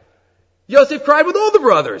 Yosef cried with all the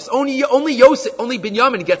brothers. Only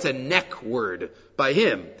Binyamin gets a neck word by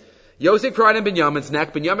him. Yosef cried on Binyamin's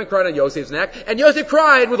neck, Binyamin cried on Yosef's neck, and Yosef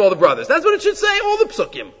cried with all the brothers. That's what it should say, all the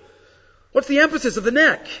psukim. What's the emphasis of the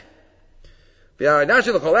neck?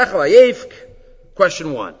 Vayanashik l'kol echav, vayef.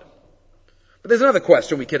 Question 1. But there's another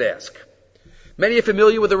question we could ask. Many are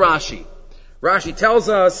familiar with the Rashi. Rashi tells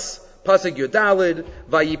us, Pasuk Yudalid,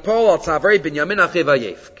 Vayipol al Tzavrei Binyamin achi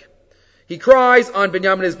vayefk. He cries on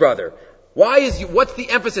Binyamin, his brother. What's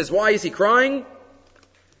the emphasis? Why is he crying?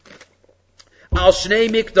 Al Shnei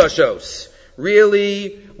Mikdashos.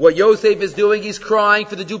 Really, what Yosef is doing, he's crying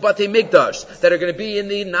for the two Batei Mikdash that are going to be in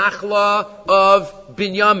the Nachla of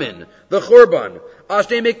Binyamin, the Churban.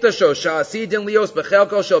 Ashnei Mikdashos, Sha'asidin Lios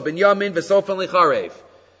Bechelko Shel Binyamin V'Sofen Licharev.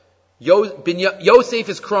 Yosef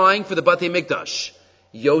is crying for the Batei Mikdash.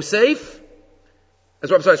 It's crying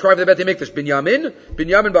for the Batei Mikdash.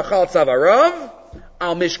 Binyamin Bachal Tzavarav,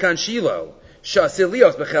 Al Mishkan Shiloh. Sha'asid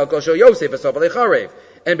Lios Bechelko Shel Yosef V'Sofen Licharev.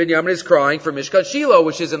 And Binyamin is crying for Mishkan Shiloh,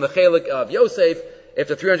 which is in the Chelik of Yosef.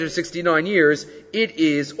 After 369 years, it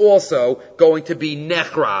is also going to be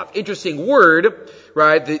Nechrav. Interesting word,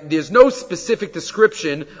 right? There's no specific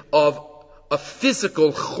description of a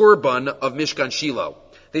physical Churban of Mishkan Shiloh.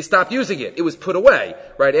 They stopped using it. It was put away,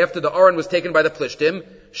 right? After the Aron was taken by the Plishtim,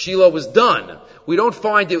 Shiloh was done. We don't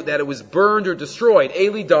find that it was burned or destroyed.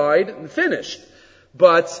 Eli died and finished.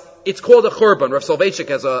 But it's called a Churban. Rav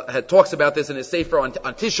Soloveitchik talks about this in his Sefer on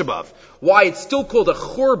Tisha B'Av. Why it's still called a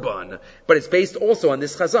Churban, but it's based also on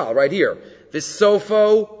this Chazal right here.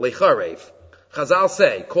 V'sofo lecharev. Chazal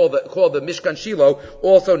say, call the Mishkan Shiloh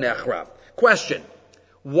also Nechrav. Question.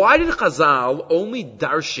 Why did Chazal only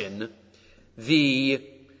darshan the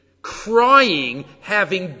crying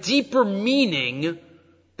having deeper meaning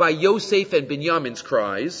by Yosef and Binyamin's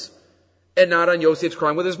cries, and not on Yosef's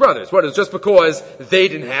crying with his brothers? What, is just because they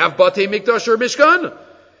didn't have Batei Mikdash or Mishkan?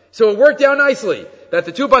 So it worked out nicely that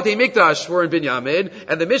the two Batei Mikdash were in Binyamin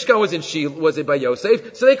and the Mishkan was by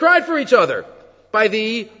Yosef, so they cried for each other by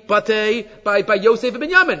Yosef and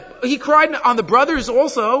Binyamin. He cried on the brothers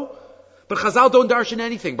also, but Chazal don't darshan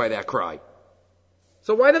anything by that cry.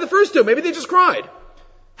 So why not the first two? Maybe they just cried.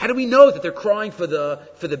 How do we know that they're crying for the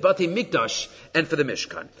Batei Mikdash and for the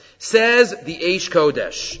Mishkan? Says the Eish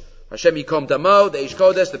Kodesh. Hashem Yikom Damo, the Eish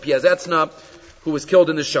Kodesh, the Piazetzna, who was killed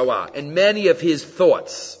in the Shoah. And many of his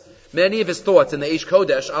thoughts in the Eish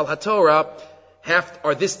Kodesh, Al HaTorah,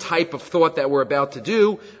 are this type of thought that we're about to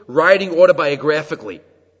do, writing autobiographically,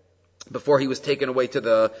 before he was taken away to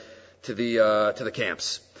the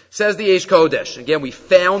camps. Says the Eish Kodesh. Again, we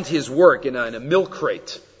found his work in a milk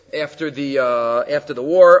crate after the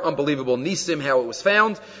war. Unbelievable nisim how it was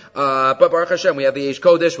found. But Baruch Hashem, we have the Eish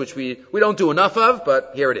Kodesh, which we don't do enough of,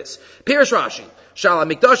 but here it is. Pirush Rashi. Shala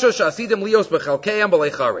Mikdasho Shasidim Lios Bechalkeim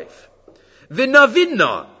B'Leicharev.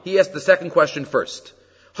 V'navinna. He asked the second question first.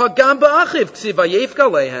 Hagam ba'achiv ksiv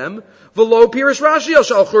vayefka lehem v'lo pirish Rashi al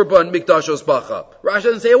shal churban mikdashos bacha. Rashi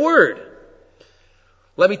doesn't say a word.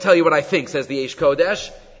 Let me tell you what I think, says the Eish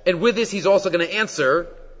Kodesh. And with this, he's also going to answer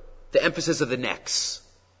the emphasis of the necks.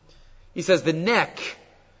 He says the neck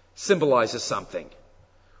symbolizes something.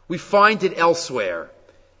 We find it elsewhere.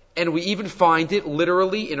 And we even find it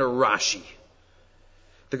literally in a Rashi.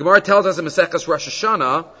 The Gemara tells us in Maseches Rosh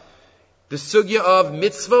Hashanah, the sugya of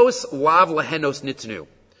mitzvos lav lehenos nitnu,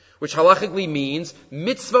 which halachically means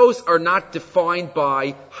mitzvos are not defined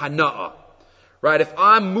by hana'ah. Right? If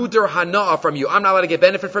I'm mudar hana'ah from you, I'm not allowed to get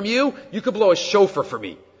benefit from you, you could blow a shofar for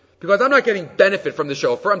me. Because I'm not getting benefit from the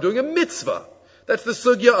shofar, I'm doing a mitzvah. That's the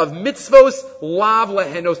sugya of mitzvos lav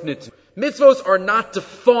lehenos nitnu. Mitzvos are not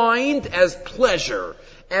defined as pleasure,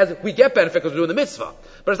 as we get benefit because we're doing the mitzvah.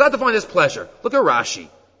 But it's not defined as pleasure. Look at Rashi.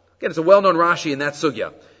 Again, it's a well-known Rashi in that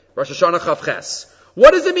sugya. Rosh Hashanah Chav Ches.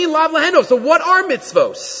 What does it mean, lav lehenos? So what are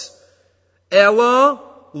mitzvos? Ela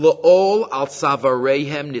la'ol al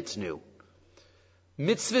tzavareihem nitnu.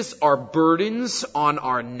 Mitzvahs are burdens on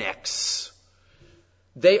our necks.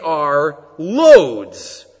 They are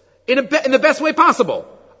loads in the best way possible.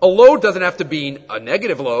 A load doesn't have to be a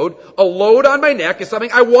negative load. A load on my neck is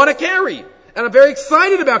something I want to carry. And I'm very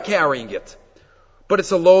excited about carrying it. But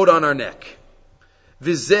it's a load on our neck.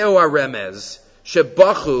 Vizeu aremez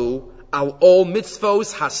shebachu al ol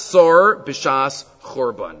mitzvos hasor b'shas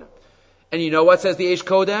chorban. And you know what says the Eish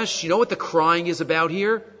Kodesh? You know what the crying is about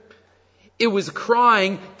here? It was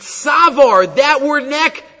crying, tzavar, that word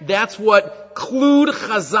neck, that's what clued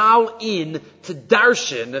Chazal in to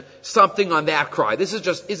darshan something on that cry. This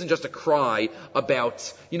isn't just a cry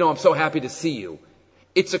about, I'm so happy to see you.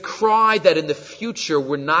 It's a cry that in the future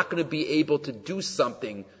we're not going to be able to do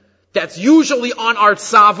something that's usually on our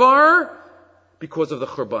tzavar because of the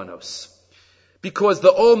churbanos. Because the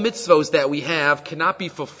all mitzvos that we have cannot be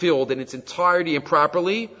fulfilled in its entirety and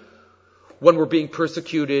properly when we're being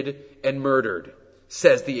persecuted and murdered,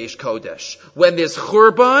 says the Eish Kodesh. When there's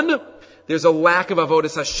churban, there's a lack of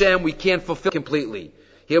avodas Hashem, we can't fulfill completely.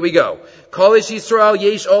 Here we go. Kolish Yisrael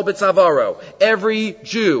yesh ol b'tzavaro. Every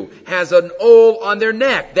Jew has an ol on their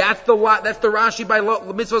neck. That's the Rashi by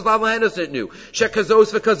mitzvos lav lehenos nitnu.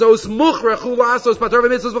 Shekazos v'kazos muchrechu lasos pator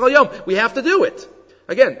v'mitzvos v'chol yom. We have to do it.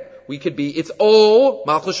 Again, it's ol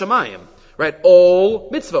malchus shamayim. Right? Ol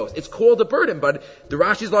mitzvos. It's called a burden, but the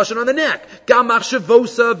Rashi's lashon on the neck. Gam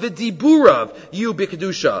machshavosa v'diburav yu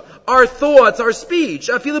b'kedusha. Our thoughts, our speech.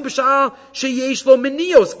 Afilu b'sha'al sheyesh lo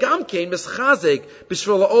minios gam kein mischazek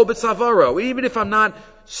b'shvil ol b'tzavaro. Even if I'm not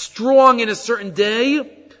strong in a certain day,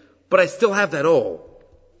 but I still have that ol.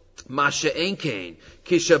 Masha enkein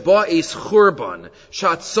kishaba es churban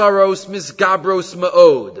shatzaros misgabros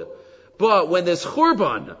ma'od. But when there's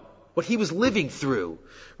churban, what he was living through,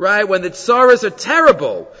 right? When the tsaras are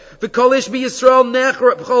terrible, the kolish bi Yisrael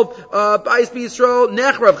nechrav, ba'is bi Yisrael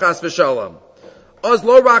nechrav chas v'shalom. Oz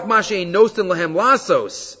lo rak mashein nosten lahem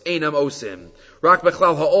lasos einam osim. Rak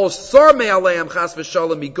bechlal ha'ol sar me'aleim chas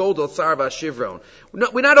v'shalom migodol tsar v'ashivron.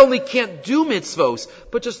 We not only can't do mitzvos,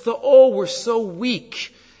 but just we're so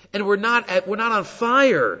weak, and we're not on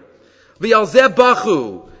fire. V'yalzeh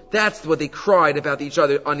bachu. That's what they cried about each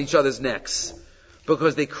other on each other's necks.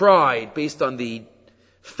 Because they cried based on the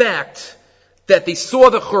fact that they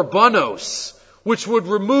saw the churbanos, which would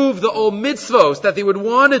remove the old mitzvos that they would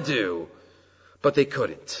want to do, but they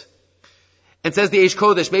couldn't. And says the Eish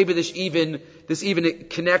Kodesh, maybe this even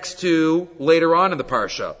connects to later on in the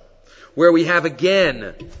parsha, where we have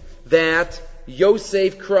again that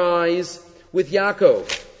Yosef cries with Yaakov.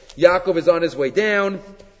 Yaakov is on his way down.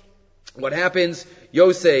 What happens?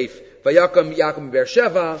 Yosef, Vayakam Yaakov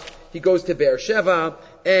Beersheva. He goes to Beersheva,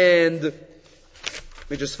 and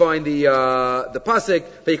we just find the pasuk.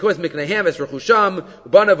 Vayikos miknehem es rechusham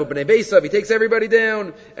ubanav ubnei beisav. He takes everybody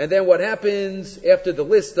down, and then what happens after the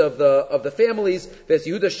list of the families? There's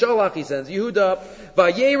Yehuda Shalach. He sends Yehuda.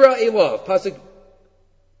 Vayera elav pasuk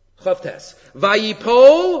chavtes.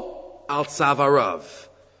 Vayipol al tzavarav.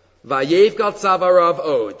 Vayev gal tzavarav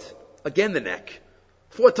od. Again the neck.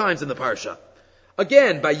 4 times in the parsha.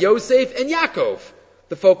 Again by Yosef and Yaakov.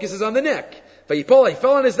 The focus is on the neck. Vayipol, he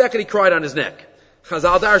fell on his neck and he cried on his neck.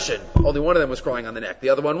 Chazal darshan. Only one of them was crying on the neck. The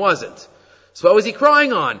other one wasn't. So what was he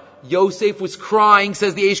crying on? Yosef was crying,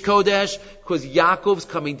 says the Eish Kodesh, because Yaakov's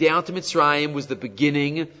coming down to Mitzrayim was the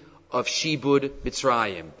beginning of Shibud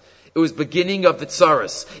Mitzrayim. It was the beginning of the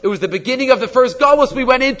Tsaras. It was the beginning of the first Galus we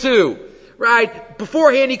went into. Right?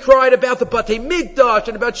 Beforehand he cried about the Batei Mikdash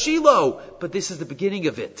and about Shiloh. But this is the beginning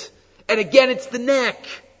of it. And again it's the neck.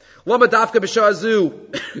 Lama dafka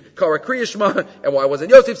b'shazu kara kriyashma, and why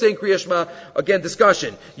wasn't Yosef saying kriyashma? Again,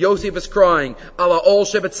 discussion. Yosef is crying, ala ol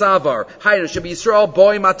shebet savar, hayna sheb Yisrael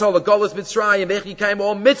boy matola golas mitzrayim vechi kaim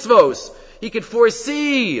all mitzvos. He could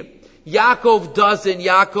foresee. Yaakov doesn't.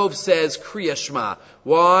 Yaakov says kriyashma.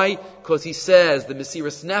 Why? Because he says the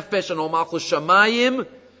Mesiras Nefesh and Ol Malchus Shamayim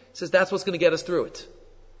says that's what's going to get us through it.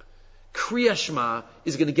 Kriya Shema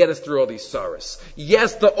is going to get us through all these sorrows.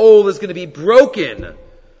 Yes, the old is going to be broken,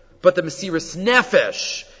 but the Mesiras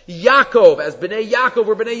Nefesh, Yaakov, as Bnei Yaakov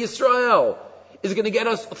or Bnei Yisrael, is going to get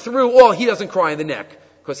us through all. He doesn't cry in the neck,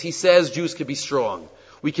 because he says Jews can be strong.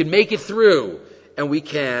 We can make it through, and we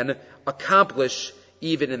can accomplish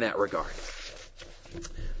even in that regard.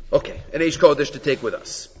 Okay, an Eish Kodesh to take with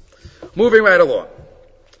us. Moving right along.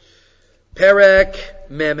 Perek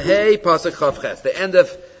Memhei Pasuk Chavches. The end of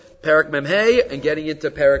Perek Memhei and getting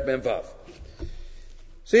into Perek Memvav.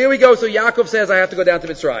 So here we go. So Yaakov says, I have to go down to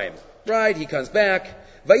Mitzrayim. Right, he comes back.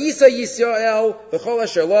 Vayisa Yisrael v'chol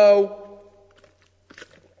asher lo.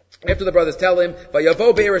 After the brothers tell him,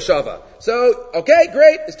 Vayavo Be'ereshava. So, okay,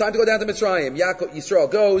 great, it's time to go down to Mitzrayim. Yaakov,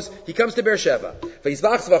 Yisrael goes, he comes to Beersheba.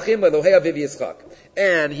 Vayizvach zvachim le'lohei aviv Yitzchak.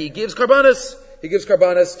 And he gives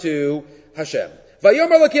karbanas to Hashem.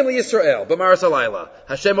 Vayomer lakim liYisrael, b'maras halayla.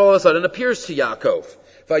 Hashem all of a sudden appears to Yaakov.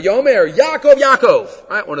 Vayomer, Yaakov.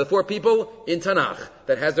 Right, one of the four people in Tanakh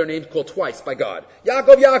that has their names called twice by God.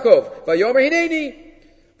 Yaakov. Vayomer hineni.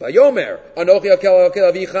 Vayomer, Anochi akel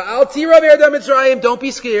avicha, al tira ve'erdam Mitzrayim. Don't be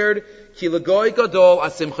scared. Ki legoy gadol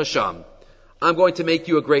asim chasham. I'm going to make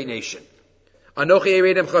you a great nation. Anochi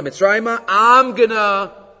eredem cha Mitzrayim. I'm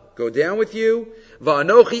gonna go down with you.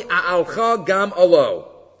 Va'anochi a'alcha gam alo.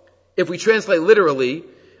 If we translate literally,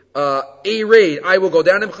 ered, I will go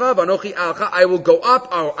down imcha. Va'anochi a'alcha, I will go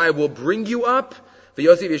up, or I will bring you up.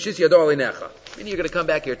 V'yosef yeshis yado alinecha. Meaning you're going to come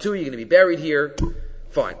back here too. You're going to be buried here.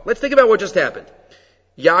 Fine. Let's think about what just happened.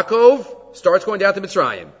 Yaakov starts going down to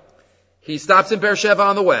Mitzrayim. He stops in Beersheba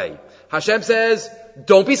on the way. Hashem says,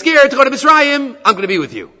 don't be scared to go to Mitzrayim. I'm going to be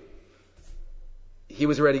with you. He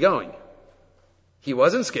was already going. He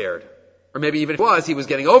wasn't scared. Or maybe even if he was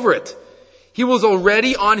getting over it. He was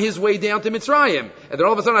already on his way down to Mitzrayim. And then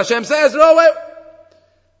all of a sudden Hashem says, no, wait.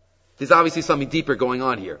 There's obviously something deeper going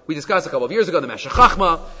on here. We discussed a couple of years ago, the Meshech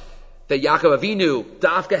Chachma, that Yaakov Avinu,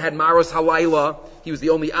 Dafka had Maros Halayla. He was the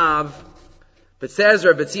only Av. But says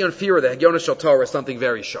Rabbi Tzion Fira, the Hagyona Shel Torah, something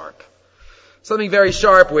very sharp. Something very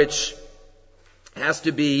sharp which has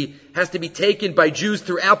to be taken by Jews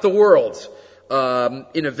throughout the world,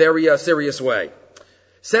 in a very serious way.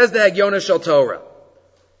 Says the Hagyona Shel Torah.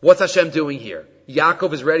 What's Hashem doing here?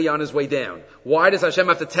 Yaakov is ready on his way down. Why does Hashem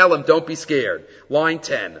have to tell him, don't be scared? Line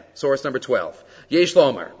 10, source number 12. Yesh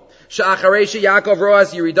Lomar. Sha'acharei Yaakov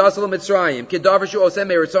roas yiridas el Mitzrayim, kedavar shu osem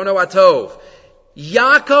meritzono atov.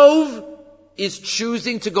 Yaakov is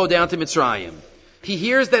choosing to go down to Mitzrayim. He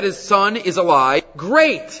hears that his son is alive.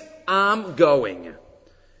 Great! I'm going.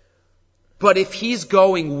 But if he's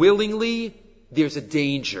going willingly, there's a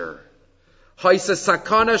danger.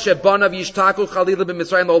 Mitzrayim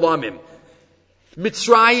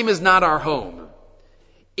is not our home.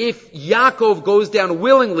 If Yaakov goes down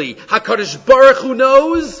willingly, HaKadosh Baruch Hu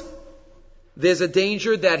knows, there's a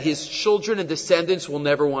danger that his children and descendants will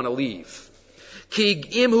never want to leave. If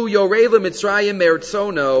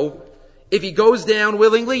he goes down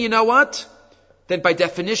willingly, you know what? Then by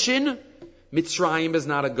definition, Mitzrayim is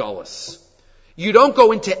not a gullus. You don't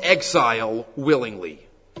go into exile willingly.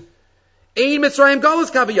 Ein Mitzrayim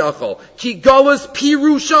gullus kaviyachol. Ki gullus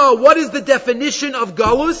pirusha. What is the definition of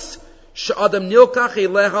gullus? Sh'adam nilkach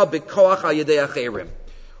eleha b'koach hayedei acherim.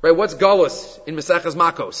 Right, what's gullus in Maseches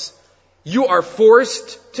Makos? You are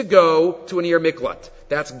forced to go to an Ir Miklat.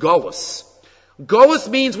 That's gullus. Gullus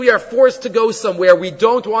means we are forced to go somewhere we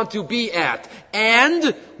don't want to be at.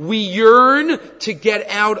 And we yearn to get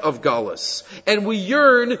out of Gullus. And we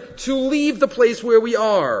yearn to leave the place where we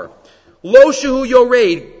are. Lo shehu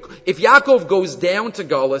yored. If Yaakov goes down to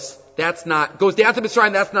Gullus, goes down to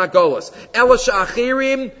Mitzrayim, that's not Gullus. Ela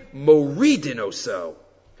sha'achirim moridin oso.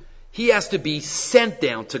 He has to be sent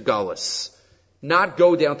down to Gullus. Not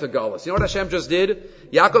go down to Gullus. You know what Hashem just did?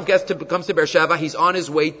 Yaakov comes to Beersheba. He's on his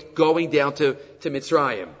way going down to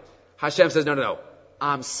Mitzrayim. Hashem says, no.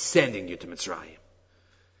 I'm sending you to Mitzrayim.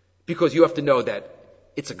 Because you have to know that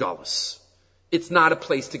it's a Gullus. It's not a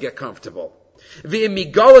place to get comfortable. V'im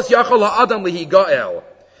migalus yachol ha'adam lihigael.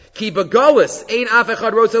 Ki b'galus ein af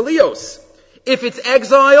echad rotza lios. If it's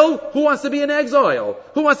exile, who wants to be in exile?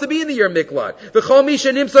 Who wants to be in the Ir Miklat? V'chol mi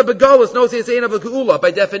shenimsa b'galus knows ein of geula.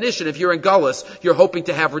 By definition, if you're in Gullus, you're hoping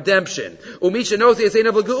to have redemption. Umisha knows ein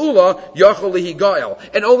of geula yachol lihigael.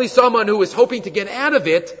 And only someone who is hoping to get out of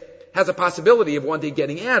it has a possibility of one day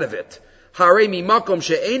getting out of it. Hare mi makom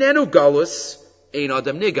she'einenu galus, ein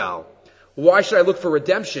adam nigal. Why should I look for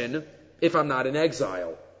redemption if I'm not in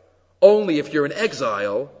exile? Only if you're in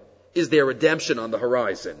exile is there redemption on the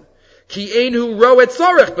horizon. Ki einhu roet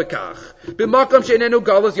tzorech bekach. B'makom she'einenu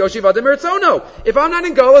galus yoshiv adam eretzono. If I'm not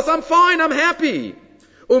in galus, I'm fine, I'm happy.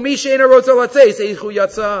 Umi she'ena rotza latzei, seichu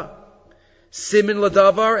yatsa. Simin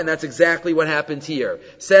ladavar, and that's exactly what happened here.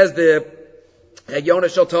 Says the Yonah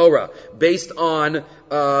Shel Torah, based on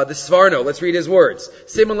the Svarno. Let's read his words.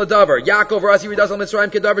 Simin ladavar, Yaakov rasi ridas al Mitzrayim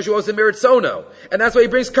kedavar shuosim eretzono. And that's why he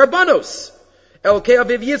brings karbanos. Elkei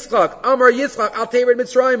aviv Yitzchak, Amar Yitzchak, al tered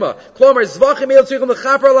Mitzrayim. Klomer, zvachim el tzrichim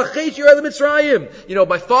lechaper lacheish yireh Mitzrayim.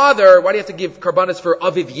 My father, why do you have to give karbanos for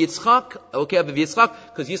aviv Yitzchak? Elkei aviv Yitzchak?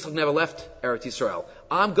 Because Yitzchak never left Eretz Yisrael.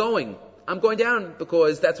 I'm going down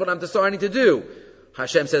because that's what I'm deciding to do.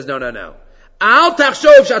 Hashem says, no. Al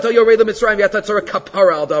tachshov shato yorei leMitzrayim yatatzor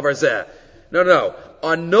kapara al davar zeh. No.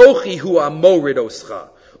 Anochi hu amorid oscha.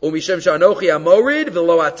 Umishem shanochi amorid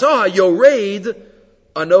v'lo atah yored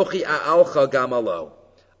anochi a'alcha gamalo.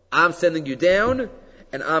 I'm sending you down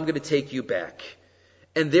and I'm going to take you back.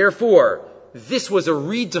 And therefore, this was a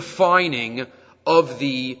redefining of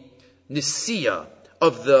the Nisiya,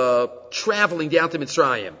 of the traveling down to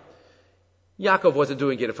Mitzrayim. Yaakov wasn't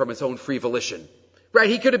doing it from his own free volition. Right?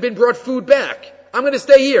 He could have been brought food back. I'm going to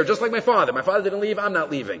stay here, just like my father. My father didn't leave, I'm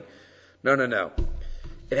not leaving. No.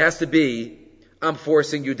 It has to be, I'm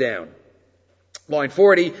forcing you down. Line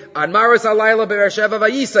 40, Ad maros halayla be'ersheva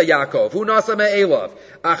vayisa Yaakov, hu nasa me'elav.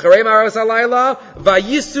 Acharei maros halayla,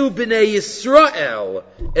 vayisu b'nei Yisrael,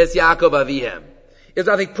 es Yaakov avihem. It's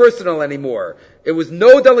nothing personal anymore. It was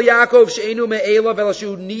no dal Yaakov she'enu me'elav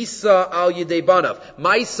elashu nisa al yidei banav.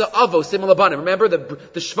 Maisa avos simul labanim. Remember, the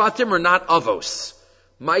Shvatim are not avos.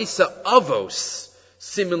 Maisa avos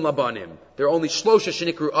simul labanim. They're only shlosha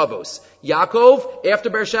shenikru avos. Yaakov, after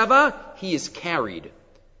Beersheva, he is carried.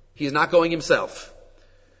 He is not going himself.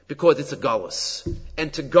 Because it's a galus.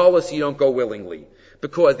 And to galus you don't go willingly.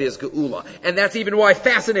 Because there's geula. And that's even why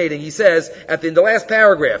fascinating, he says, in the last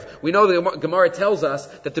paragraph, we know the Gemara tells us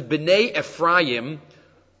that the Bnei Ephraim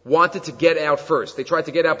wanted to get out first. They tried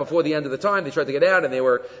to get out before the end of the time, they tried to get out and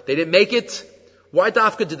they didn't make it. Why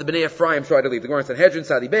dafka did the Bnei Ephraim try to leave? The Gemara in Sanhedrin,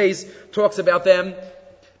 Sadi Beis, talks about them.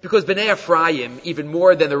 Because Bnei Ephraim, even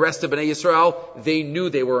more than the rest of Bnei Yisrael, they knew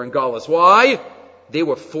they were in Galus. Why? They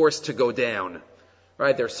were forced to go down.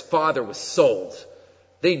 Right? Their father was sold.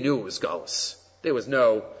 They knew it was Galus. There was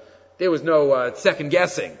no second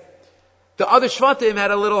guessing. The other Shvatim had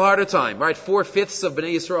a little harder time, right? 4/5 of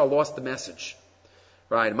Bnei Yisrael lost the message.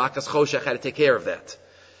 Right? Makas Choshech had to take care of that.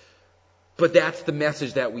 But that's the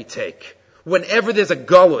message that we take. Whenever there's a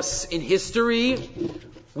Galus in history,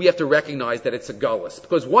 we have to recognize that it's a Galus.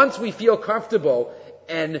 Because once we feel comfortable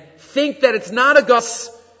and think that it's not a Galus,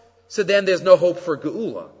 so then there's no hope for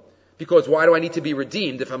Geula. Because why do I need to be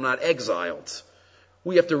redeemed if I'm not exiled?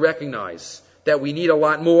 We have to recognize that we need a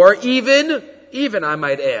lot more, even I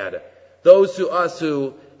might add, those to us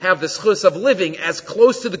who have the schus of living as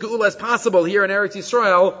close to the Geula as possible here in Eretz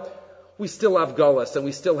Yisrael, we still have Galus and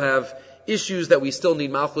we still have issues that we still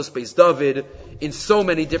need Malchus Beis David in so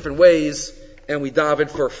many different ways, and we daven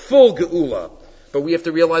for full Geula. But we have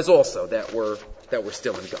to realize also that we're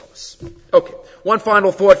still in Galus. Okay, one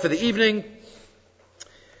final thought for the evening,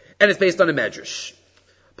 and it's based on a medrash.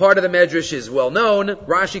 Part of the Medrash is well known.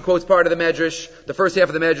 Rashi quotes part of the Medrash. The first half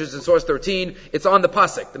of the Medrash is in source 13. It's on the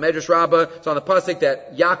Pasuk. The Medrash Rabbah, it's on the Pasuk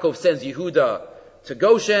that Yaakov sends Yehuda to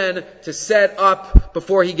Goshen to set up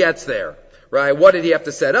before he gets there. Right? What did he have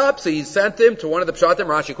to set up? So he sent him to one of the Pshatim,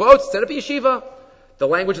 Rashi quotes, set up a yeshiva. The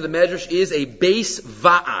language of the Medrash is a base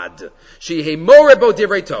va'ad. Shehei more bo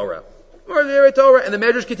divrei Torah. And the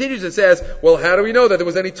Medrash continues and says, well, how do we know that there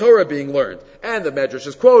was any Torah being learned? And the Medrash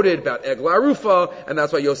is quoted about Egla Arufa, and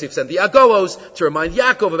that's why Yosef sent the Agalos to remind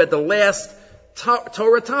Yaakov about the last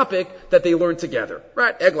Torah topic that they learned together.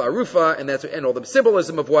 Right? Egla Arufa, and all the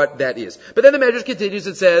symbolism of what that is. But then the Medrash continues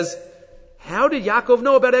and says, how did Yaakov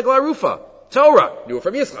know about Egla Arufa? Torah. Knew it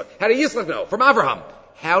from Yitzchak. How did Yitzchak know? From Avraham.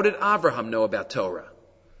 How did Avraham know about Torah?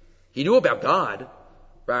 He knew about God.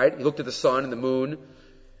 Right? He looked at the sun and the moon.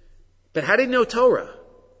 But how did he know Torah?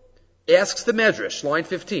 Asks the Medrash, line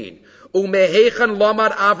 15. Umehechan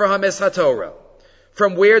lamad Avraham es haTorah.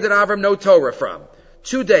 From where did Avraham know Torah from?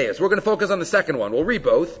 2 days. We're going to focus on the second one. We'll read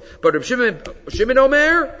both. But Reb Shimon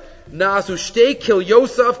Omer, Na'asu shtei kil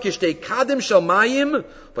Yosef kishtei kadim shel mayim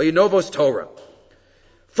vayinovos Torah.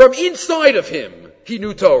 From inside of him, he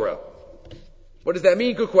knew Torah. What does that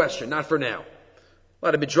mean? Good question. Not for now. A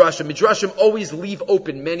lot of midrashim. Midrashim always leave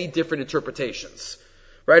open many different interpretations.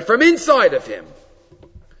 Right? From inside of him.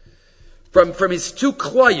 from his two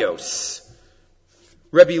klayos.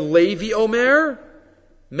 Rabbi Levi Omer,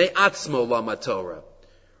 me'atzmo lama Torah.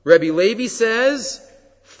 Rabbi Levi says,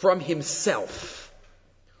 from himself.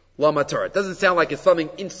 Lama Torah. It doesn't sound like it's something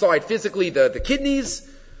inside physically, the kidneys.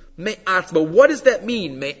 Me'atzmo. What does that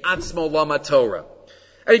mean? Me'atzmo lama Torah.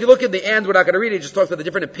 And if you look at the end, we're not going to read it. It just talks about the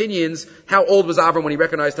different opinions. How old was Avram when he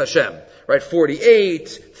recognized Hashem? Right?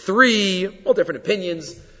 48, 3, all different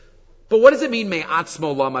opinions. But what does it mean,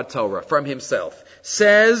 me'atzmo lama Torah? From himself.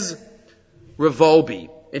 Says Revolbi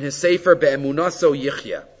in his Sefer Be'emunaso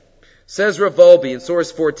Yichya. Says Revolbi in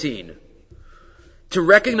source 14. To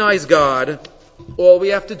recognize God, all we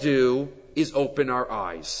have to do is open our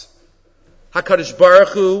eyes. HaKadosh Baruch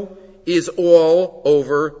Hu is all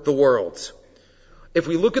over the world. If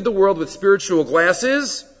we look at the world with spiritual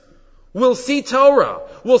glasses, we'll see Torah,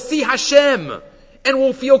 we'll see Hashem, and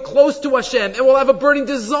we'll feel close to Hashem, and we'll have a burning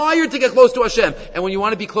desire to get close to Hashem. And when you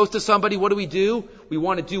want to be close to somebody, what do? We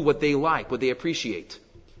want to do what they like, what they appreciate,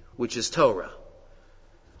 which is Torah.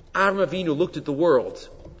 Avram Avinu looked at the world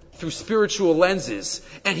through spiritual lenses,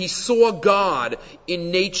 and he saw God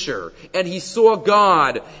in nature, and he saw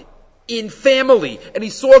God in family, and he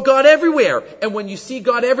saw God everywhere. And when you see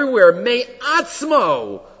God everywhere,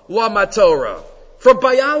 me'atzmo lama Torah. From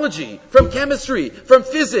biology, from chemistry, from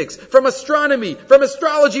physics, from astronomy, from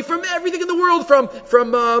astrology, from everything in the world, from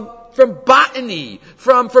botany,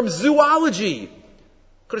 from zoology.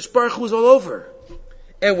 Kadosh Baruch Hu is all over.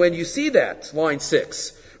 And when you see that, line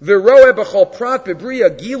 6, v'roeh b'chol prat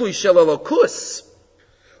b'briya gilui shel elokus.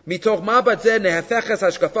 Mitoch mabat zeh nehefeches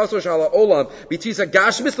hashkafaso shel ha'olam b'tisa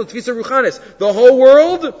gashmis l'tfisa ruchanis. The whole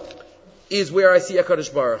world is where I see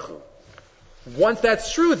HaKadosh Baruch Hu. Once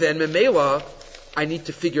that's true, then memela, I need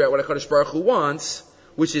to figure out what HaKadosh Baruch Hu wants,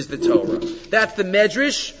 which is the Torah. That's the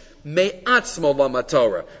Medrash, me'atzmo lama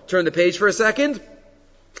Torah. Turn the page for a second.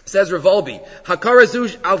 Says Revolbi,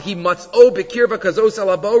 Hakarazush al himatz'o bekirva kazos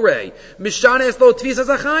alabore, mishanes lo tvisa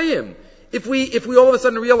zachayim. If we all of a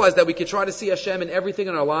sudden realize that we could try to see Hashem in everything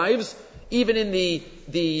in our lives, even in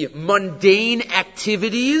the mundane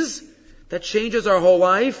activities, that changes our whole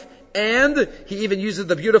life, and he even uses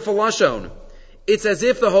the beautiful lashon. It's as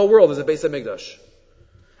if the whole world is a Beis HaMikdash.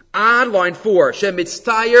 On line 4, Shem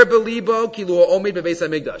mitztayer belibo kilu ha'omid bebeis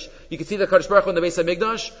HaMikdash. You can see the Kadosh Baruch Hu in the Beis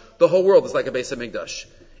HaMikdash. The whole world is like a Beis HaMikdash.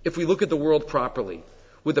 If we look at the world properly,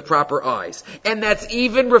 with the proper eyes. And that's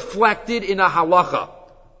even reflected in a halacha.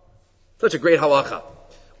 Such a great halacha.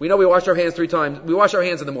 We know we wash our hands 3 times. We wash our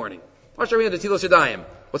hands in the morning. Wash our hands at Tilos Yadayim.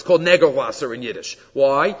 What's called Neger Wasser in Yiddish.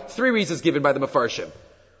 Why? 3 reasons given by the Mefarshim.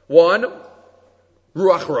 1,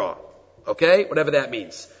 Ruach Ra. Okay? Whatever that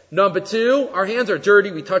means. Number 2, our hands are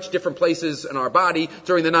dirty. We touch different places in our body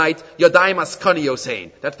during the night. Yadayim askani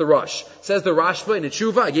yosein. That's the Rush. Says the Rashba in the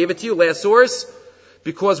Tshuva. I gave it to you, last source.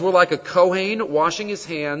 Because we're like a Kohen washing his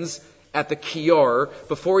hands at the Kiyar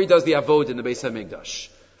before he does the Avodah in the Beis HaMikdash.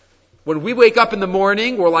 When we wake up in the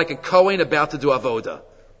morning, we're like a Kohen about to do Avodah.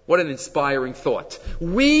 What an inspiring thought.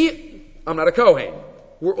 I'm not a Kohen.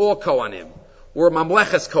 We're all Kohanim. We're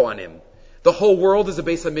Mamleches Kohanim. The whole world is a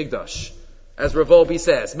Beis HaMikdash. As Revolbi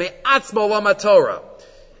says, Me'atzmo lama Torah.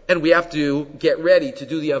 And we have to get ready to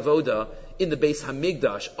do the Avodah in the Beis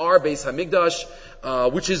HaMikdash, our Beis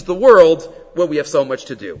HaMikdash, which is the world where we have so much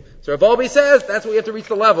to do. So Revolbi says that's what we have to reach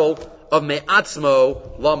the level of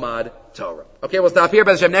Me'atzmo lamad Torah. Okay, we'll stop here.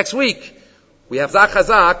 B'ez Hashem next week. We have Zach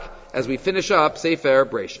Chazak as we finish up Sefer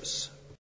Bereshis.